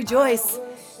will rejoice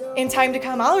in time to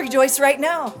come. I'll rejoice right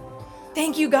now.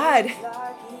 Thank you, God.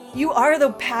 You are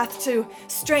the path to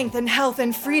strength and health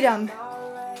and freedom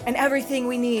and everything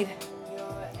we need.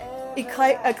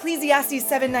 Ecclesiastes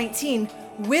 7:19,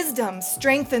 wisdom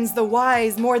strengthens the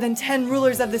wise more than 10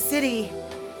 rulers of the city.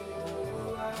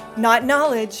 Not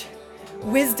knowledge,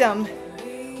 wisdom.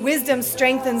 Wisdom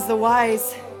strengthens the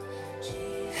wise.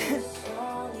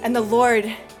 And the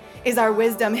Lord is our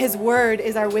wisdom. His word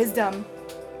is our wisdom.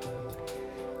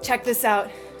 Check this out.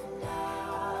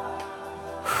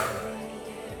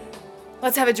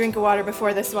 Let's have a drink of water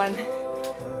before this one.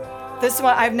 This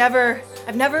one, I've never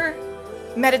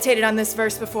meditated on this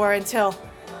verse before until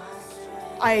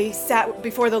I sat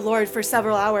before the Lord for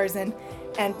several hours and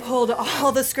pulled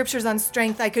all the scriptures on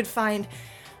strength I could find.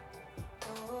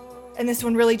 And this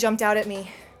one really jumped out at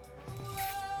me.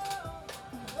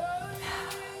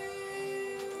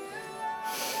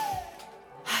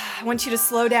 I want you to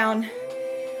slow down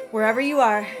wherever you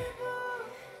are.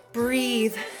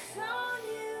 Breathe.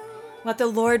 Let the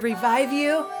Lord revive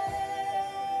you.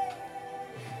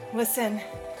 Listen.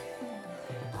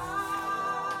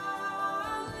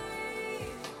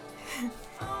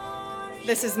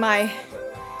 This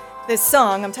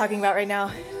song I'm talking about right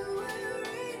now.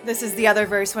 This is the other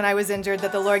verse when I was injured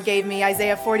that the Lord gave me,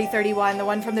 Isaiah 40:31, the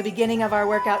one from the beginning of our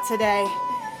workout today.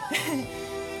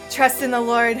 Trust in the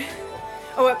Lord.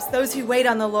 Those who wait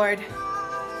on the Lord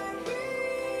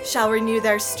shall renew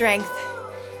their strength.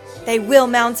 They will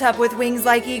mount up with wings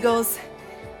like eagles.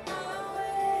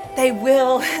 They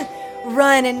will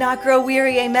run and not grow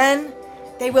weary, amen?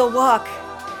 They will walk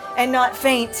and not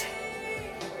faint.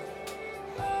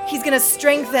 He's going to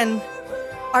strengthen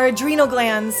our adrenal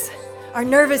glands, our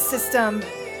nervous system,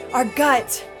 our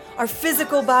gut, our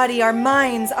physical body, our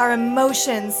minds, our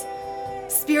emotions.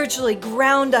 Spiritually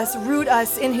ground us, root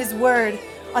us in His word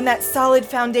on that solid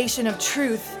foundation of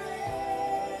truth.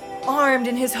 Armed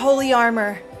in His holy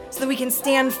armor so that we can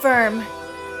stand firm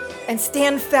and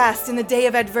stand fast in the day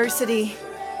of adversity.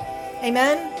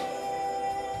 Amen?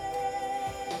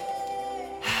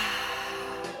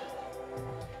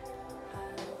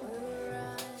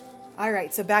 All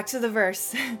right, so back to the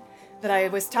verse that I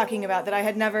was talking about that I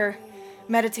had never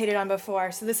meditated on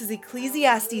before. So this is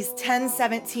Ecclesiastes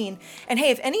 10:17. And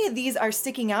hey, if any of these are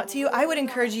sticking out to you, I would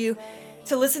encourage you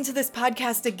to listen to this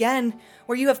podcast again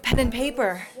where you have pen and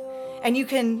paper and you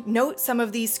can note some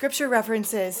of these scripture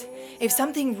references. If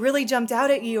something really jumped out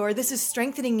at you or this is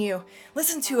strengthening you,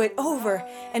 listen to it over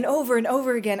and over and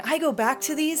over again. I go back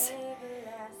to these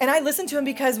and I listen to them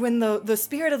because when the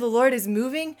Spirit of the Lord is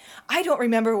moving, I don't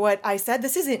remember what I said.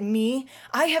 This isn't me.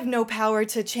 I have no power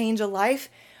to change a life.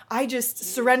 I just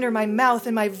surrender my mouth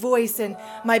and my voice and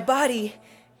my body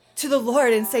to the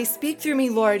Lord and say, speak through me,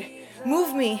 Lord.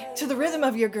 Move me to the rhythm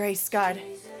of your grace, God.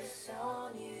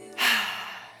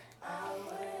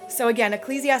 So again,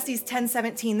 Ecclesiastes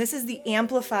 10:17, this is the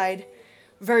amplified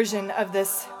version of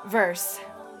this verse.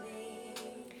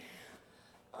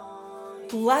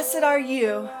 Blessed are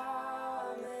you,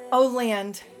 O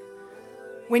land,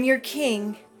 when your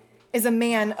king is a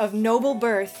man of noble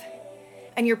birth,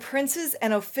 and your princes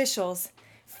and officials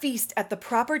feast at the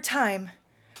proper time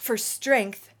for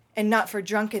strength and not for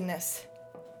drunkenness.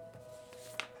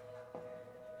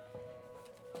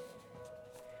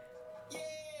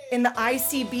 In the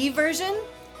ICB version,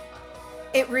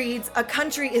 it reads, a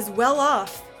country is well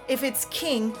off if its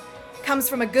king comes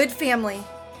from a good family.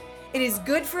 It is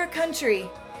good for a country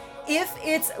if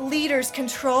its leaders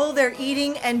control their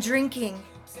eating and drinking.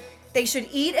 They should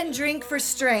eat and drink for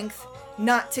strength,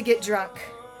 not to get drunk.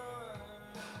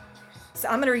 So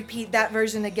I'm going to repeat that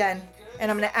version again,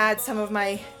 and I'm going to add some of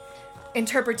my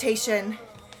interpretation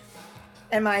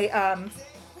and my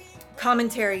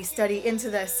commentary study into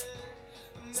this.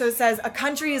 So it says, a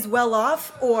country is well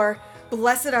off, or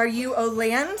blessed are you, O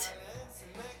land.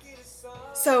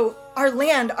 So our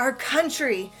land, our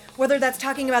country, whether that's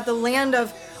talking about the land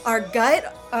of our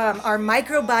gut, our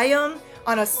microbiome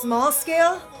on a small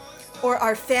scale, or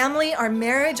our family, our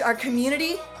marriage, our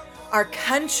community, our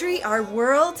country, our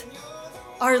world,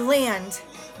 our land.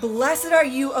 Blessed are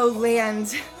you, O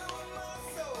land.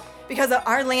 Because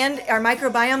our land, our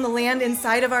microbiome, the land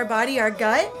inside of our body, our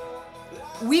gut,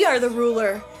 we are the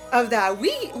ruler of that.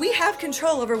 We have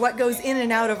control over what goes in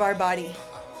and out of our body.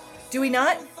 Do we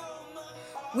not?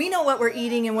 We know what we're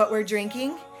eating and what we're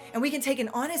drinking, and we can take an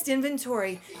honest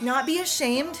inventory, not be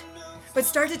ashamed, but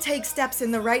start to take steps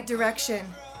in the right direction.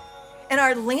 And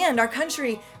our land, our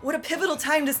country, what a pivotal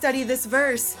time to study this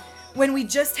verse when we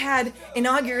just had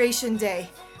Inauguration Day,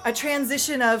 a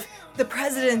transition of the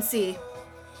presidency.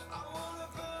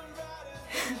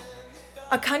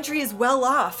 A country is well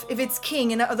off if its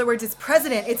king, in other words, its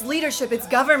president, its leadership, its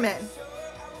government.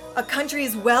 A country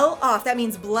is well off. That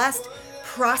means blessed,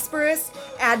 prosperous,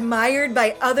 admired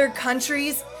by other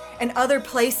countries, and other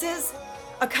places,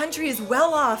 a country is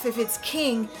well off if its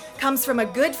king comes from a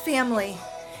good family.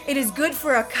 It is good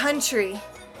for a country,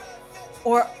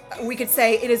 or we could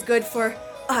say it is good for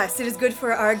us. It is good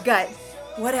for our gut,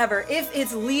 whatever. If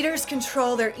its leaders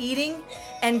control their eating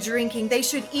and drinking, they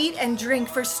should eat and drink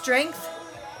for strength,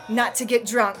 not to get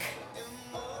drunk.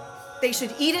 They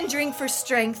should eat and drink for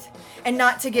strength and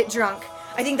not to get drunk.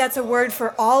 I think that's a word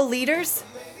for all leaders,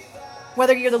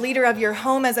 whether you're the leader of your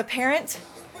home as a parent,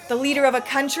 the leader of a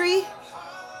country,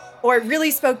 or it really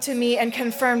spoke to me and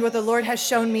confirmed what the Lord has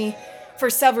shown me for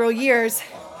several years.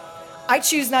 I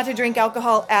choose not to drink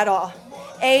alcohol at all.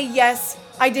 Yes,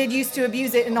 I did used to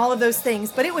abuse it and all of those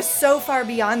things, but it was so far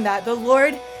beyond that. The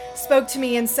Lord spoke to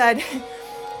me and said,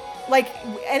 like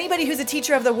anybody who's a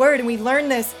teacher of the word, and we learn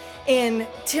this in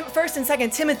 1st and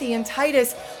 2nd Timothy and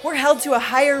Titus, we're held to a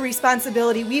higher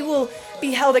responsibility. We will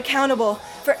be held accountable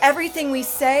for everything we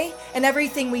say and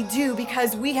everything we do,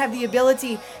 because we have the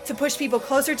ability to push people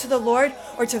closer to the Lord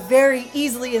or to very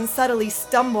easily and subtly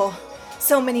stumble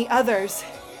so many others.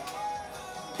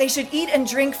 They should eat and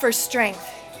drink for strength.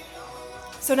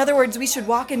 So in other words, we should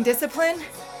walk in discipline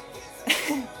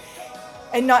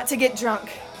and not to get drunk.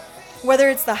 Whether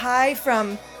it's the high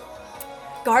from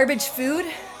garbage food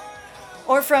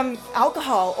or from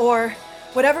alcohol or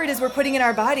whatever it is we're putting in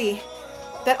our body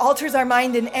that alters our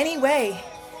mind in any way.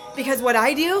 Because what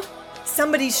I do,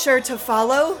 somebody's sure to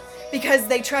follow because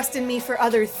they trust in me for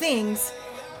other things.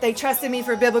 They trust in me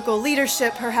for biblical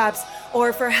leadership, perhaps,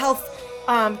 or for health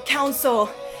counsel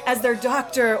as their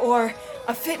doctor or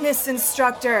a fitness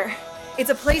instructor. It's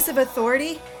a place of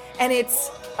authority, and it's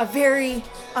a very,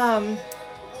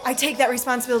 I take that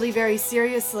responsibility very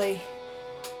seriously.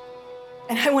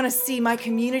 And I want to see my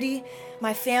community,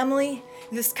 my family,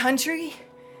 this country,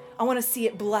 I want to see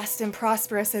it blessed and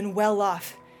prosperous and well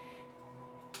off.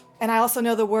 And I also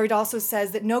know the word also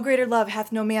says that no greater love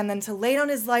hath no man than to lay down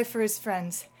his life for his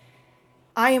friends.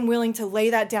 I am willing to lay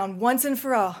that down once and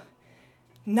for all,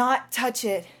 not touch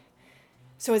it,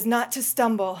 so as not to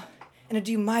stumble, and to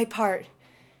do my part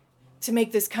to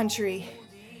make this country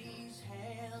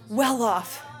well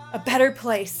off, a better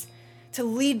place, to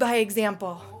lead by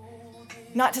example,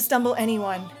 not to stumble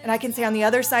anyone. And I can say on the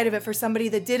other side of it, for somebody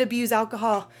that did abuse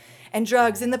alcohol and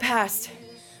drugs in the past,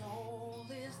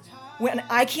 when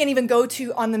I can't even go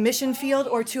to on the mission field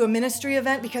or to a ministry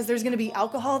event because there's going to be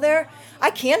alcohol there,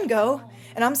 I can go,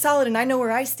 and I'm solid and I know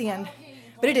where I stand.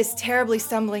 But it is terribly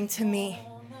stumbling to me.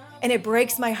 And it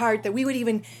breaks my heart that we would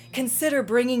even consider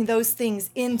bringing those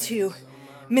things into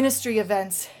ministry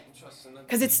events,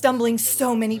 because it's stumbling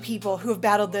so many people who have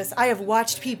battled this. I have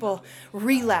watched people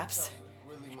relapse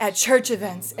at church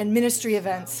events and ministry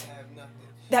events.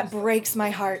 That breaks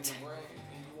my heart.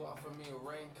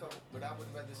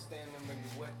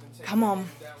 Come on.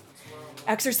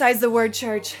 Exercise the word,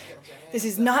 church. This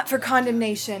is not for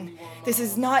condemnation. This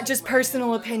is not just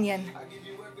personal opinion.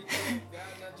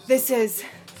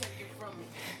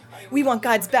 We want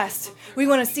God's best. We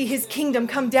want to see his kingdom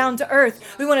come down to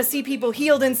earth. We want to see people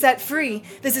healed and set free.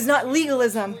 This is not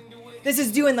legalism. This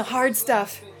is doing the hard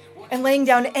stuff and laying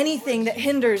down anything that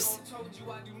hinders,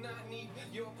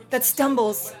 that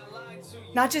stumbles,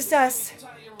 not just us,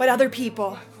 but other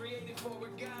people.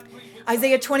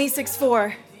 Isaiah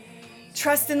 26:4,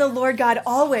 trust in the Lord God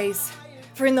always,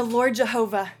 for in the Lord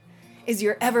Jehovah is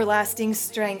your everlasting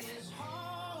strength.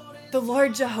 The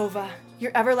Lord Jehovah,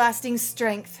 your everlasting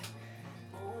strength.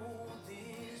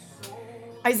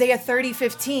 Isaiah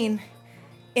 30:15,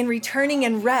 in returning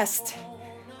and rest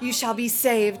you shall be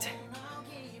saved.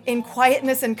 In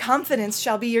quietness and confidence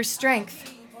shall be your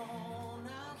strength.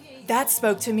 That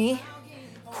spoke to me.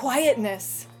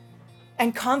 Quietness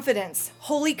and confidence,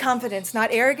 holy confidence, not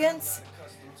arrogance,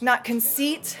 not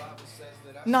conceit,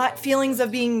 not feelings of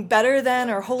being better than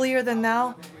or holier than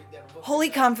thou. Holy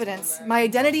confidence, my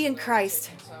identity in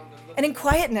Christ. And in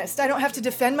quietness, I don't have to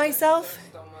defend myself.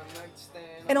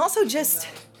 And also just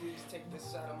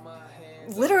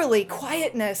literally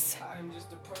quietness.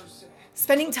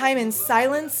 Spending time in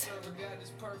silence,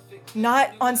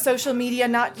 not on social media,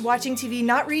 not watching TV,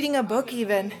 not reading a book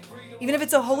even if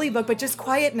it's a holy book, but just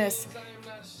quietness.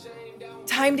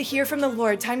 Time to hear from the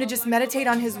Lord, time to just meditate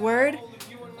on his word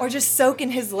or just soak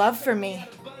in his love for me.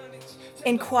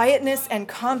 In quietness and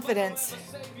confidence.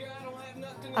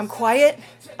 I'm quiet,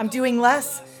 I'm doing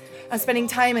less, I'm spending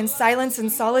time in silence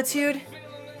and solitude,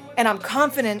 and I'm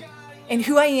confident in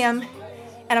who I am,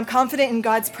 and I'm confident in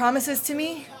God's promises to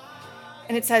me.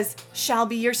 And it says, shall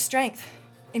be your strength.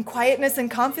 In quietness and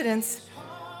confidence,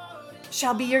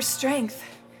 shall be your strength.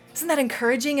 Isn't that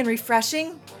encouraging and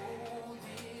refreshing?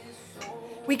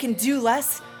 We can do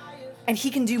less, and he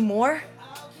can do more.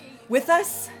 with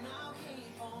us.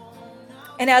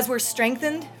 And as we're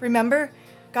strengthened, remember,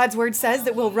 God's word says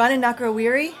that we'll run and not grow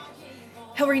weary.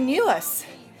 He'll renew us.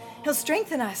 He'll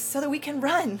strengthen us so that we can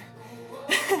run.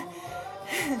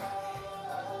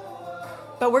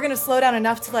 But we're going to slow down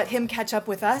enough to let him catch up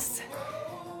with us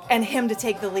and him to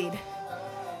take the lead.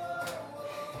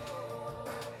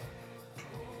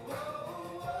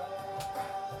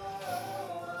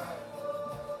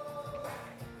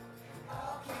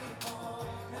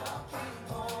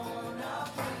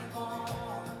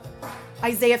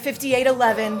 Isaiah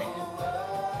 58:11.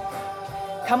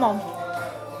 Come on.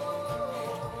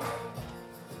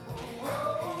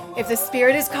 If the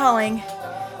Spirit is calling,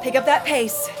 pick up that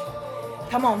pace.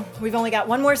 Come on. We've only got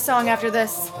one more song after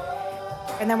this,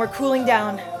 and then we're cooling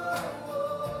down.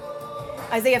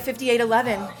 Isaiah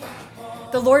 58:11.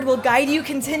 The Lord will guide you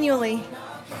continually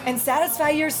and satisfy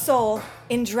your soul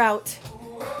in drought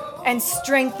and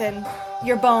strengthen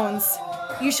your bones.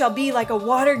 You shall be like a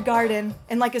watered garden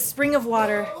and like a spring of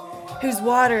water whose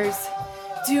waters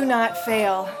do not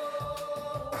fail.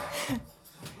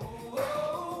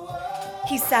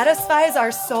 He satisfies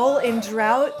our soul in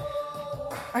drought.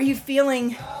 Are you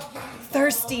feeling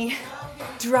thirsty,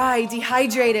 dry,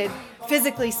 dehydrated,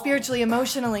 physically, spiritually,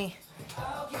 emotionally?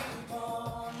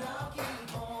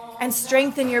 And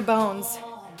strengthen your bones.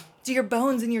 Do your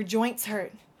bones and your joints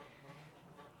hurt?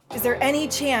 Is there any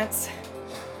chance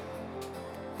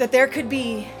that there could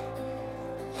be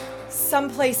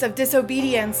some place of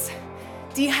disobedience,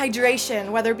 dehydration,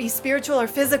 whether it be spiritual or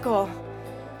physical,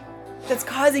 that's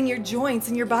causing your joints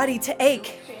and your body to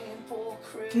ache,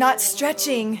 not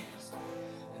stretching?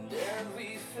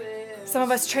 Some of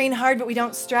us train hard, but we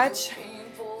don't stretch.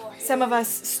 Some of us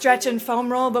stretch and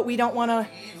foam roll, but we don't want to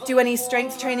do any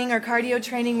strength training or cardio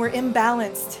training. We're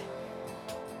imbalanced.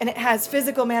 And it has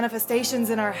physical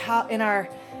manifestations in our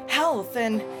health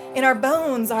and in our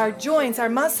bones, our joints, our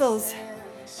muscles,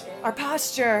 our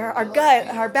posture, our gut,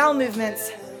 our bowel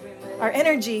movements, our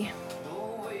energy.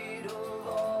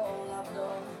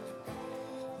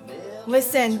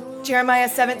 Listen, Jeremiah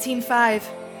 17:5.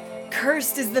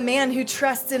 Cursed is the man who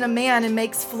trusts in a man and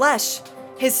makes flesh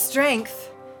his strength,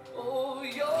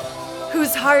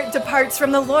 whose heart departs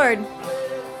from the Lord.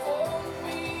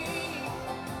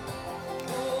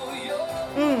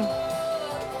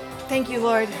 Thank you,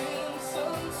 Lord.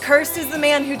 Cursed is the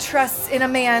man who trusts in a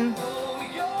man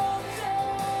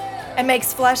and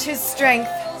makes flesh his strength,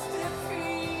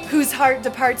 whose heart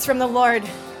departs from the Lord.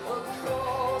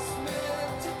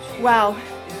 Wow.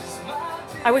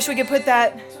 I wish we could put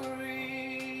that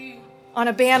on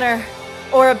a banner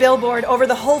or a billboard over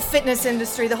the whole fitness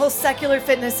industry, the whole secular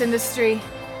fitness industry.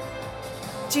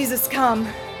 Jesus, come.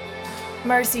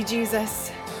 Mercy,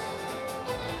 Jesus.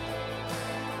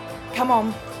 Come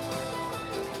on.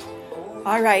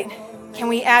 All right. Can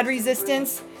we add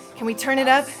resistance? Can we turn it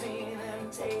up?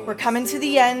 We're coming to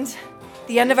the end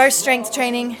of our strength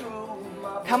training.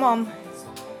 Come on.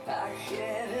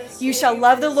 You shall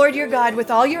love the Lord your God with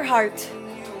all your heart,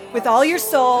 with all your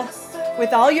soul,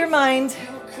 with all your mind,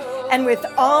 and with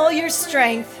all your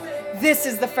strength. This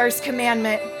is the first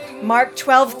commandment. Mark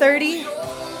 12:30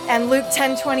 and Luke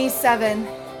 10:27.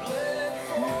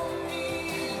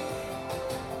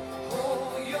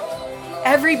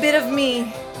 Every bit of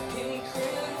me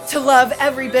to love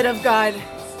every bit of God.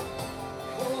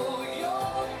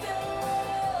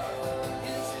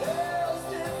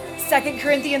 Second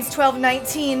Corinthians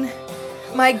 12:19.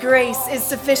 My grace is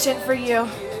sufficient for you.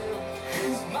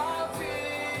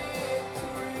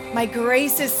 My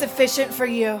grace is sufficient for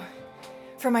you,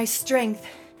 for my strength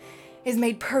is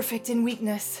made perfect in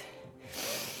weakness.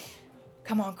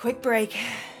 Come on, quick break.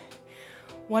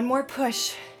 One more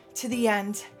push to the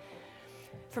end.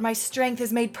 For my strength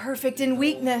is made perfect in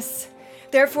weakness.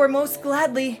 Therefore, most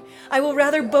gladly, I will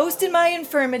rather boast in my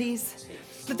infirmities,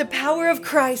 that the power of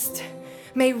Christ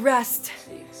may rest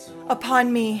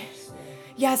upon me.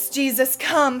 Yes, Jesus,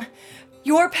 come.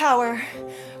 Your power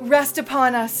rest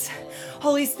upon us.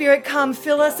 Holy Spirit, come,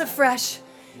 fill us afresh.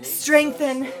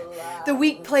 Strengthen the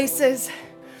weak places.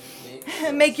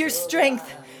 Make your strength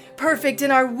perfect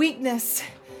in our weakness.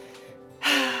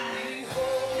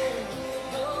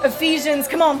 Ephesians,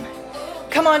 come on.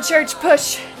 Come on, church,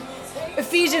 push.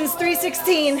 Ephesians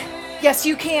 3:16. Yes,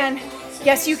 you can.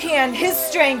 Yes, you can. His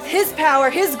strength, his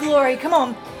power, his glory. Come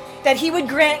on. That he would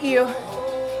grant you,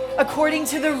 according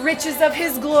to the riches of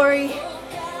his glory,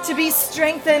 to be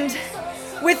strengthened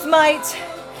with might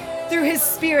through his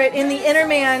Spirit in the inner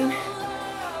man.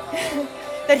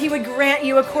 That he would grant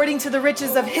you, according to the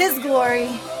riches of his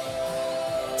glory,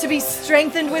 to be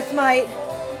strengthened with might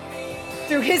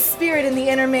through his Spirit in the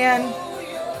inner man.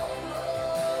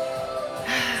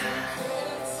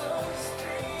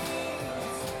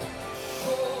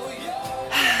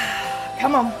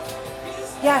 Come on.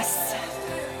 Yes.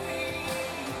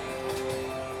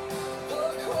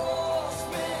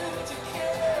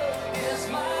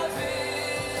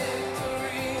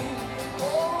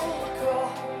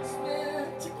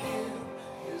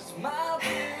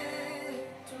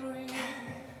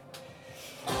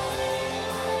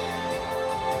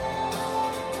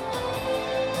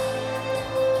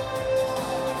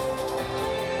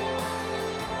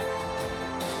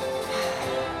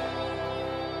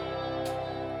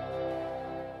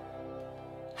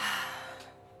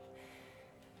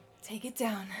 Take it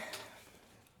down.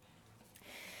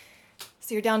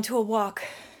 So you're down to a walk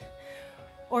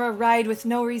or a ride with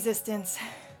no resistance.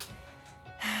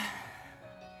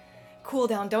 Cool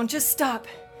down. Don't just stop.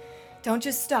 Don't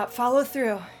just stop. Follow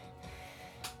through. A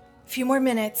few more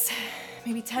minutes,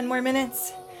 maybe 10 more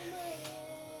minutes.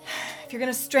 If you're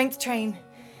going to strength train,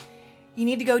 you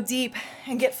need to go deep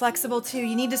and get flexible too.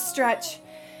 You need to stretch.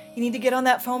 You need to get on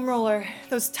that foam roller,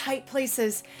 those tight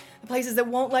places, the places that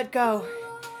won't let go.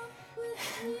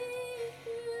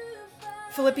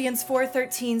 Philippians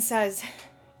 4:13 says,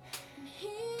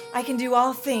 I can do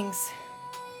all things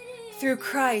through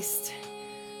Christ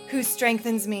who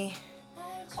strengthens me.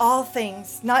 All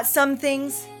things, not some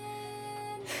things.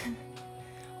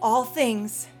 All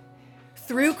things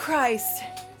through Christ,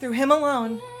 through Him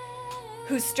alone,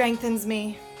 who strengthens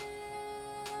me.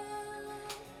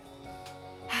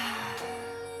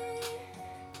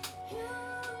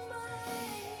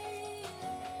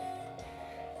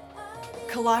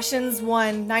 Colossians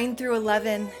 1:9 through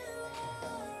 11.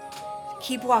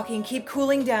 Keep walking, keep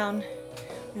cooling down.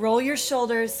 Roll your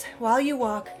shoulders while you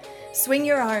walk. Swing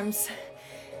your arms.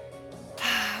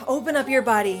 Open up your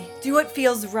body. Do what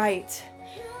feels right.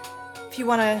 If you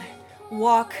want to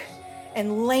walk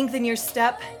and lengthen your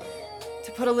step,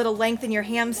 to put a little length in your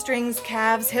hamstrings,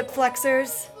 calves, hip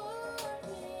flexors,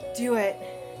 do it.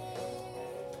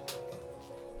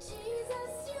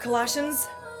 Colossians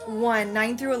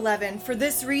 1:9 through 11. For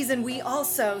this reason, we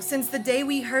also, since the day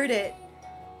we heard it,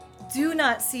 do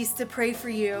not cease to pray for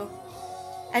you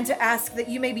and to ask that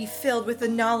you may be filled with the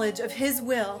knowledge of His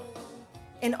will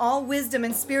in all wisdom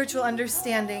and spiritual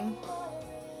understanding,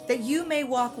 that you may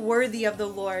walk worthy of the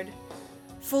Lord,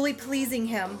 fully pleasing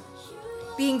Him,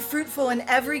 being fruitful in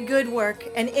every good work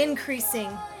and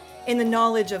increasing in the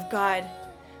knowledge of God,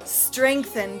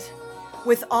 strengthened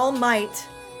with all might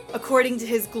according to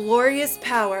His glorious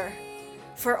power,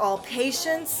 for all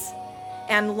patience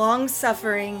and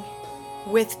long-suffering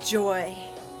with joy.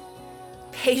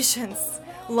 Patience,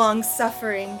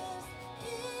 long-suffering,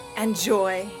 and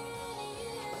joy.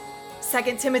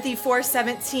 2 Timothy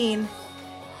 4:17.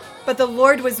 But the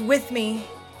Lord was with me.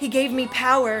 He gave me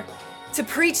power to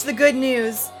preach the good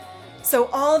news, so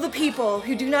all the people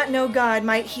who do not know God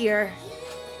might hear.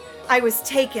 I was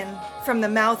taken from the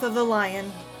mouth of the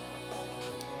lion.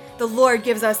 The Lord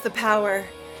gives us the power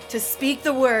to speak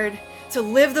the word, to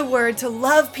live the word, to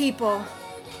love people,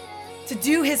 to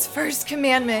do His first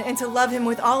commandment, and to love Him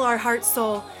with all our heart,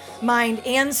 soul, mind,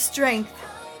 and strength,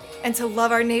 and to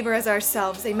love our neighbor as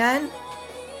ourselves. Amen?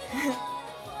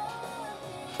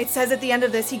 It says at the end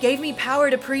of this, He gave me power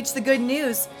to preach the good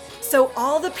news, so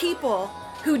all the people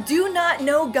who do not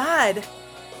know God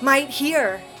might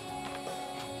hear.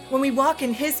 When we walk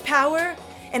in His power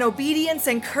and obedience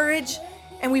and courage,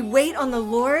 and we wait on the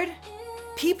Lord,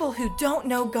 people who don't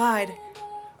know God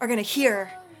are going to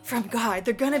hear from God.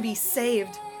 They're going to be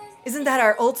saved. Isn't that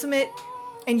our ultimate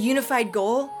and unified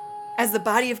goal as the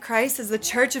body of Christ, as the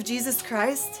church of Jesus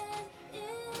Christ?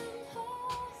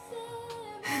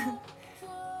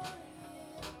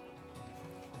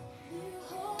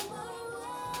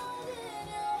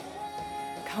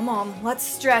 Come on, let's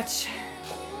stretch.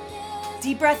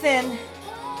 Deep breath in.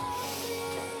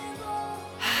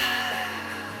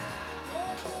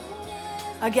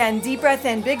 Again, deep breath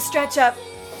in, big stretch up.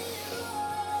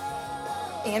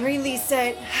 And release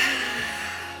it.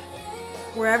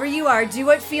 Wherever you are, do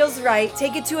what feels right.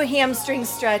 Take it to a hamstring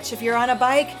stretch. If you're on a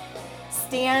bike,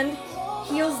 stand,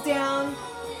 heels down,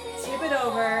 tip it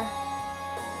over.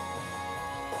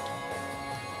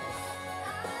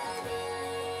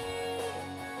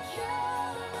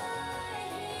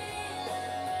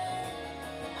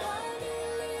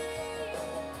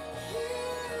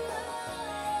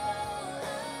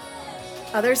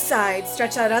 Other side,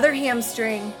 stretch that other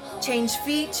hamstring. Change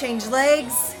feet, change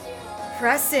legs.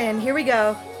 Press in, here we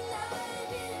go.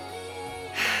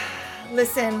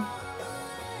 Listen,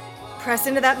 press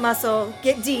into that muscle,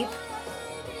 get deep,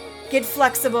 get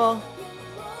flexible.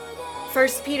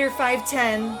 1 Peter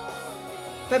 5:10,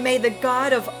 but may the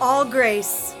God of all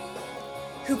grace,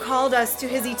 who called us to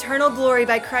His eternal glory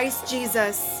by Christ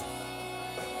Jesus,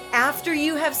 after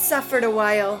you have suffered a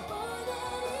while,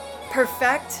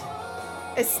 perfect,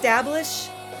 establish,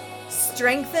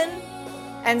 strengthen,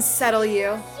 and settle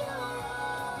you.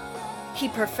 He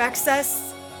perfects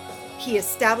us, He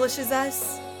establishes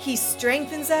us, He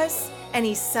strengthens us, and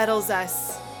He settles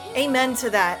us. Amen to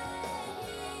that.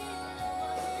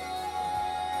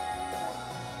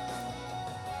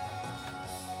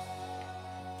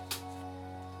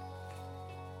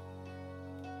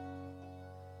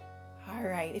 All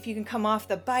right, if you can come off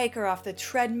the bike or off the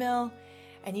treadmill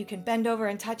and you can bend over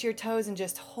and touch your toes and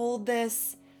just hold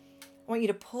this, I want you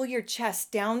to pull your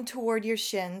chest down toward your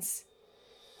shins.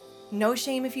 No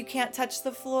shame if you can't touch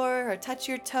the floor or touch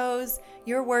your toes.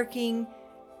 You're working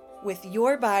with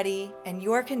your body and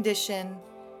your condition.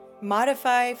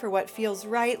 Modify for what feels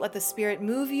right. Let the Spirit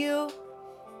move you.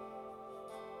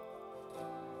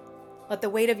 Let the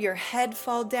weight of your head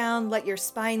fall down. Let your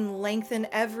spine lengthen.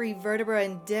 Every vertebra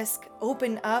and disc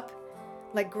open up.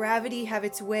 Let gravity have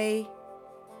its way.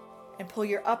 And pull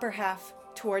your upper half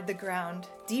toward the ground.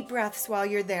 Deep breaths while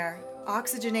you're there.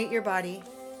 Oxygenate your body.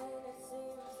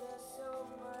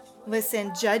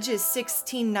 Listen, Judges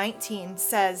 16:19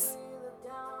 says,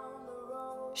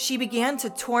 she began to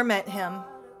torment him,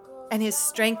 and his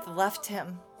strength left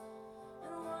him.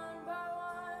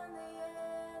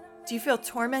 Do you feel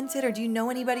tormented, or do you know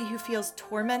anybody who feels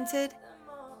tormented?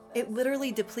 It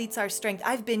literally depletes our strength.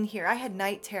 I've been here. I had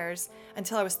night terrors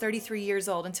until I was 33 years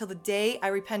old, until the day I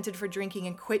repented for drinking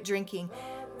and quit drinking.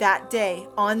 That day,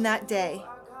 on that day,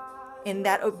 in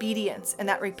that obedience and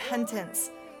that repentance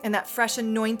and that fresh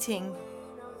anointing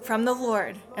from the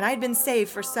Lord, and I'd been saved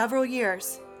for several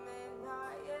years,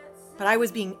 but I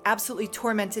was being absolutely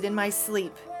tormented in my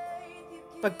sleep.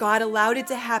 But God allowed it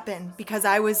to happen because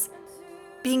I was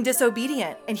being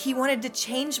disobedient, and He wanted to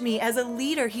change me as a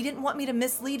leader. He didn't want me to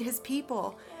mislead His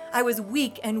people. I was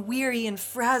weak and weary and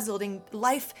frazzled, and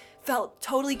life felt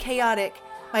totally chaotic.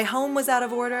 My home was out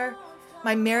of order.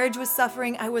 My marriage was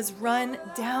suffering. I was run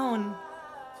down.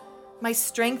 My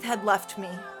strength had left me.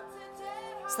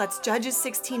 So that's Judges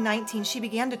 16:19. She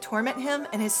began to torment him,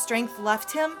 and his strength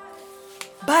left him.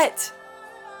 But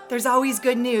there's always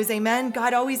good news, amen?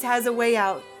 God always has a way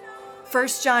out.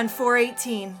 1 John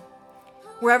 4:18.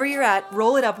 Wherever you're at,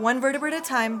 roll it up one vertebra at a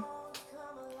time.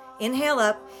 Inhale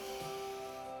up.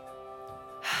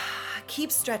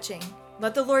 Keep stretching.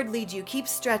 Let the Lord lead you. Keep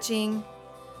stretching.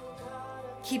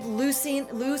 Keep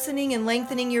loosening and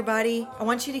lengthening your body. I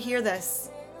want you to hear this.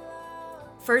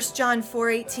 1 John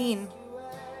 4:18.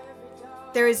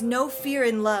 There is no fear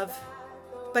in love,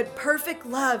 but perfect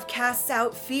love casts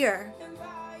out fear,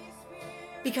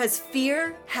 because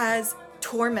fear has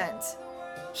torment.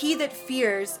 He that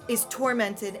fears is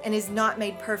tormented and is not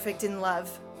made perfect in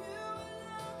love.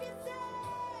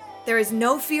 There is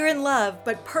no fear in love,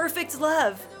 but perfect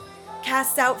love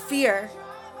casts out fear.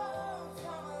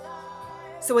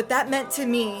 So what that meant to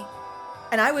me,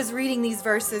 and I was reading these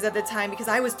verses at the time because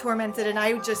I was tormented and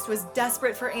I just was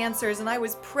desperate for answers, and I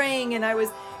was praying and I was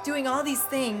doing all these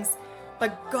things,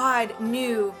 but God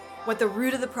knew what the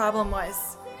root of the problem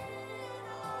was.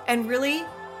 And really,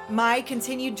 my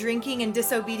continued drinking and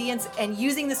disobedience and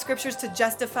using the scriptures to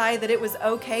justify that it was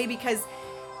okay, because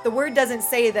the word doesn't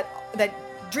say that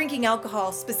drinking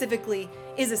alcohol specifically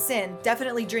is a sin.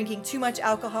 Definitely drinking too much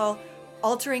alcohol,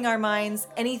 altering our minds,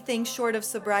 anything short of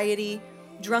sobriety,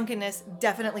 drunkenness,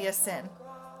 definitely a sin.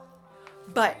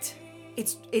 But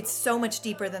it's so much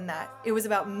deeper than that. It was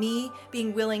about me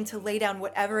being willing to lay down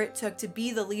whatever it took to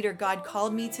be the leader God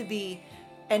called me to be,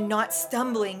 and not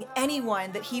stumbling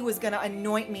anyone that He was going to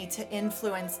anoint me to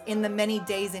influence in the many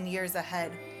days and years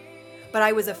ahead. But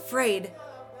I was afraid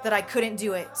that I couldn't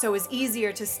do it. So it was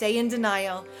easier to stay in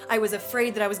denial. I was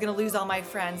afraid that I was going to lose all my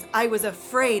friends. I was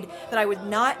afraid that I would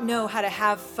not know how to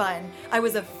have fun. I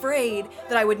was afraid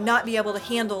that I would not be able to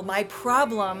handle my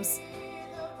problems.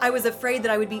 I was afraid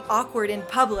that I would be awkward in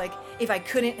public if I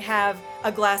couldn't have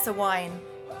a glass of wine,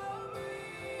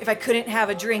 if I couldn't have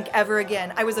a drink ever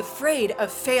again. I was afraid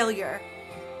of failure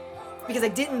because I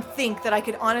didn't think that I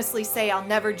could honestly say I'll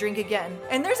never drink again.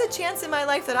 And there's a chance in my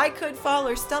life that I could fall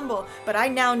or stumble, but I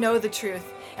now know the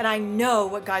truth, and I know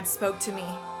what God spoke to me.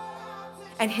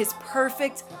 And His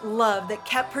perfect love that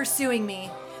kept pursuing me,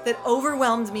 that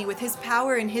overwhelmed me with His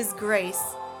power and His grace.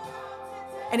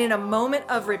 And in a moment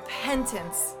of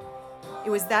repentance,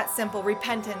 it was that simple,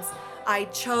 repentance, I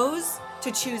chose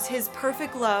to choose His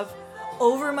perfect love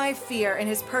over my fear, and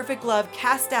His perfect love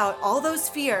cast out all those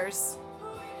fears.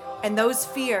 And those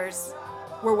fears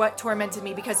were what tormented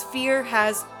me, because fear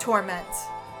has torment.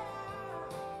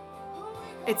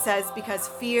 It says, because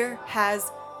fear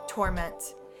has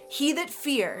torment. He that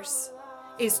fears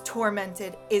is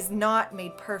tormented is not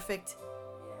made perfect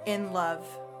in love.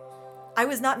 I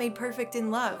was not made perfect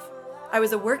in love. I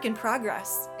was a work in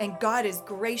progress, and God is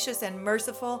gracious and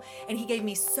merciful, and he gave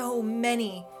me so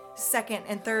many second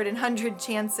and third and 100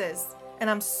 chances, and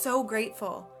I'm so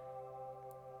grateful.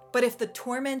 But if the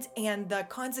torment and the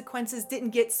consequences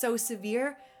didn't get so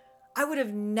severe, I would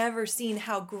have never seen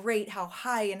how great, how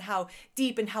high, and how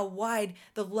deep and how wide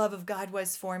the love of God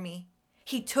was for me.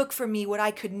 He took from me what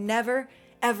I could never,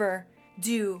 ever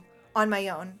do on my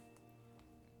own.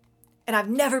 And I've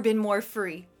never been more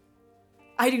free.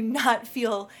 I do not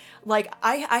feel like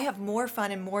I have more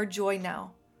fun and more joy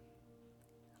now.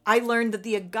 I learned that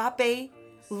the agape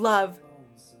love,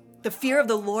 the fear of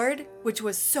the Lord, which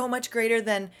was so much greater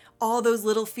than all those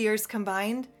little fears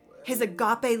combined, his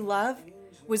agape love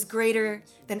was greater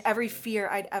than every fear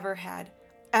I'd ever had.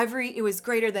 It was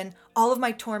greater than all of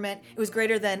my torment. It was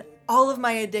greater than all of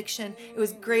my addiction. It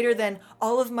was greater than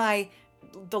all of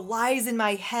the lies in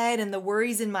my head and the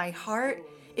worries in my heart.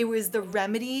 It was the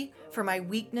remedy for my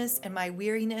weakness and my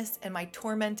weariness and my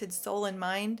tormented soul and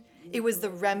mind. It was the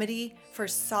remedy for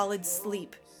solid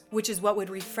sleep, which is what would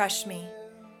refresh me.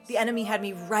 The enemy had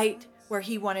me right where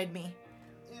he wanted me.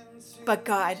 But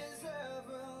God,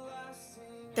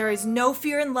 there is no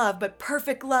fear in love, but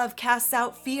perfect love casts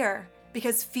out fear,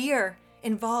 because fear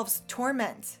involves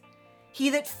torment. He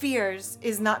that fears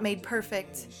is not made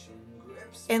perfect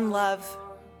in love.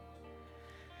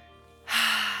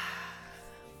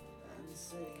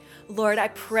 Lord, I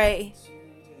pray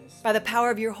by the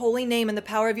power of your holy name and the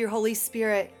power of your Holy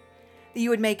Spirit that you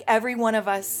would make every one of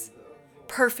us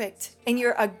perfect in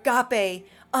your agape,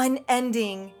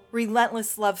 unending,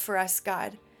 relentless love for us,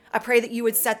 God. I pray that you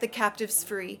would set the captives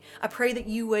free. I pray that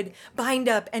you would bind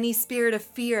up any spirit of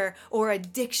fear or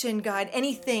addiction, God,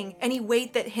 anything, any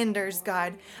weight that hinders,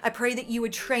 God. I pray that you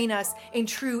would train us in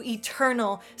true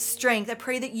eternal strength. I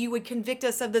pray that you would convict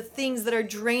us of the things that are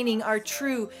draining our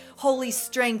true holy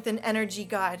strength and energy,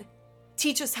 God.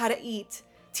 Teach us how to eat.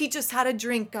 Teach us how to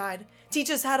drink, God. Teach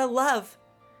us how to love.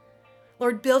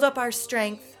 Lord, build up our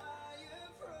strength.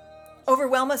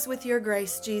 Overwhelm us with your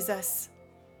grace, Jesus.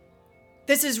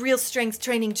 This is Real Strength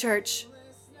Training Church.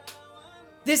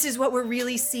 This is what we're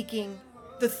really seeking.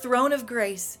 The throne of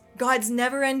grace, God's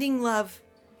never-ending love.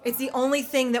 It's the only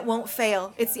thing that won't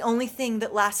fail. It's the only thing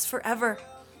that lasts forever.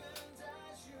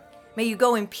 May you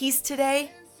go in peace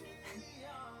today.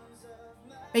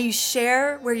 May you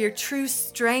share where your true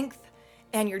strength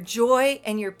and your joy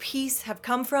and your peace have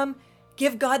come from.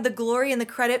 Give God the glory and the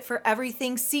credit for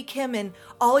everything. Seek him in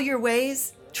all your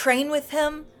ways. Train with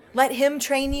him. Let him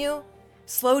train you.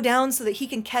 Slow down so that he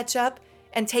can catch up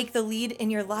and take the lead in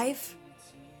your life.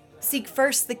 Seek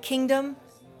first the kingdom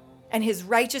and his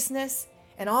righteousness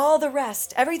and all the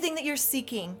rest, everything that you're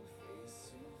seeking.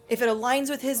 If it aligns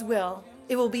with his will,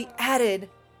 it will be added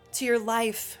to your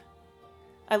life.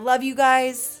 I love you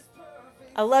guys.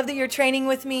 I love that you're training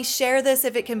with me. Share this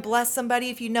if it can bless somebody,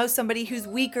 if you know somebody who's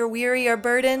weak or weary or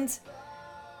burdened.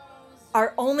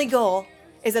 Our only goal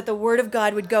is that the word of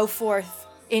God would go forth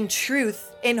in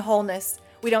truth, in wholeness.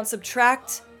 We don't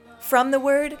subtract from the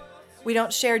word. We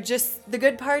don't share just the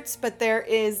good parts, but there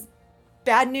is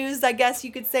bad news, I guess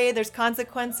you could say. There's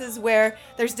consequences where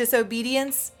there's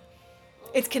disobedience.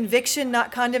 It's conviction,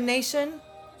 not condemnation.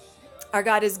 Our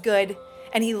God is good,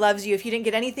 and he loves you. If you didn't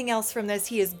get anything else from this,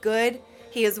 he is good.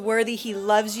 He is worthy. He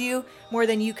loves you more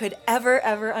than you could ever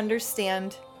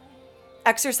understand.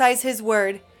 Exercise his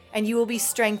word, and you will be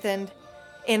strengthened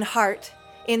in heart,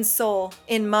 in soul,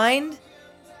 in mind,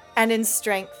 and in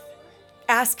strength.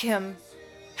 Ask him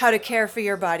how to care for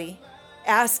your body.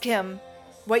 Ask him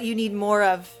what you need more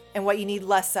of and what you need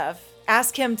less of.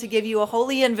 Ask him to give you a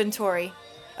holy inventory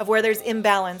of where there's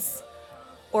imbalance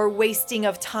or wasting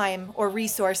of time or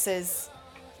resources.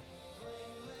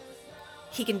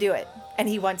 He can do it, and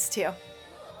he wants to.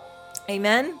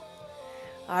 Amen?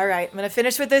 All right, I'm going to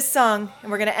finish with this song,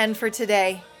 and we're going to end for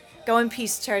today. Go in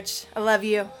peace, church. I love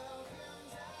you.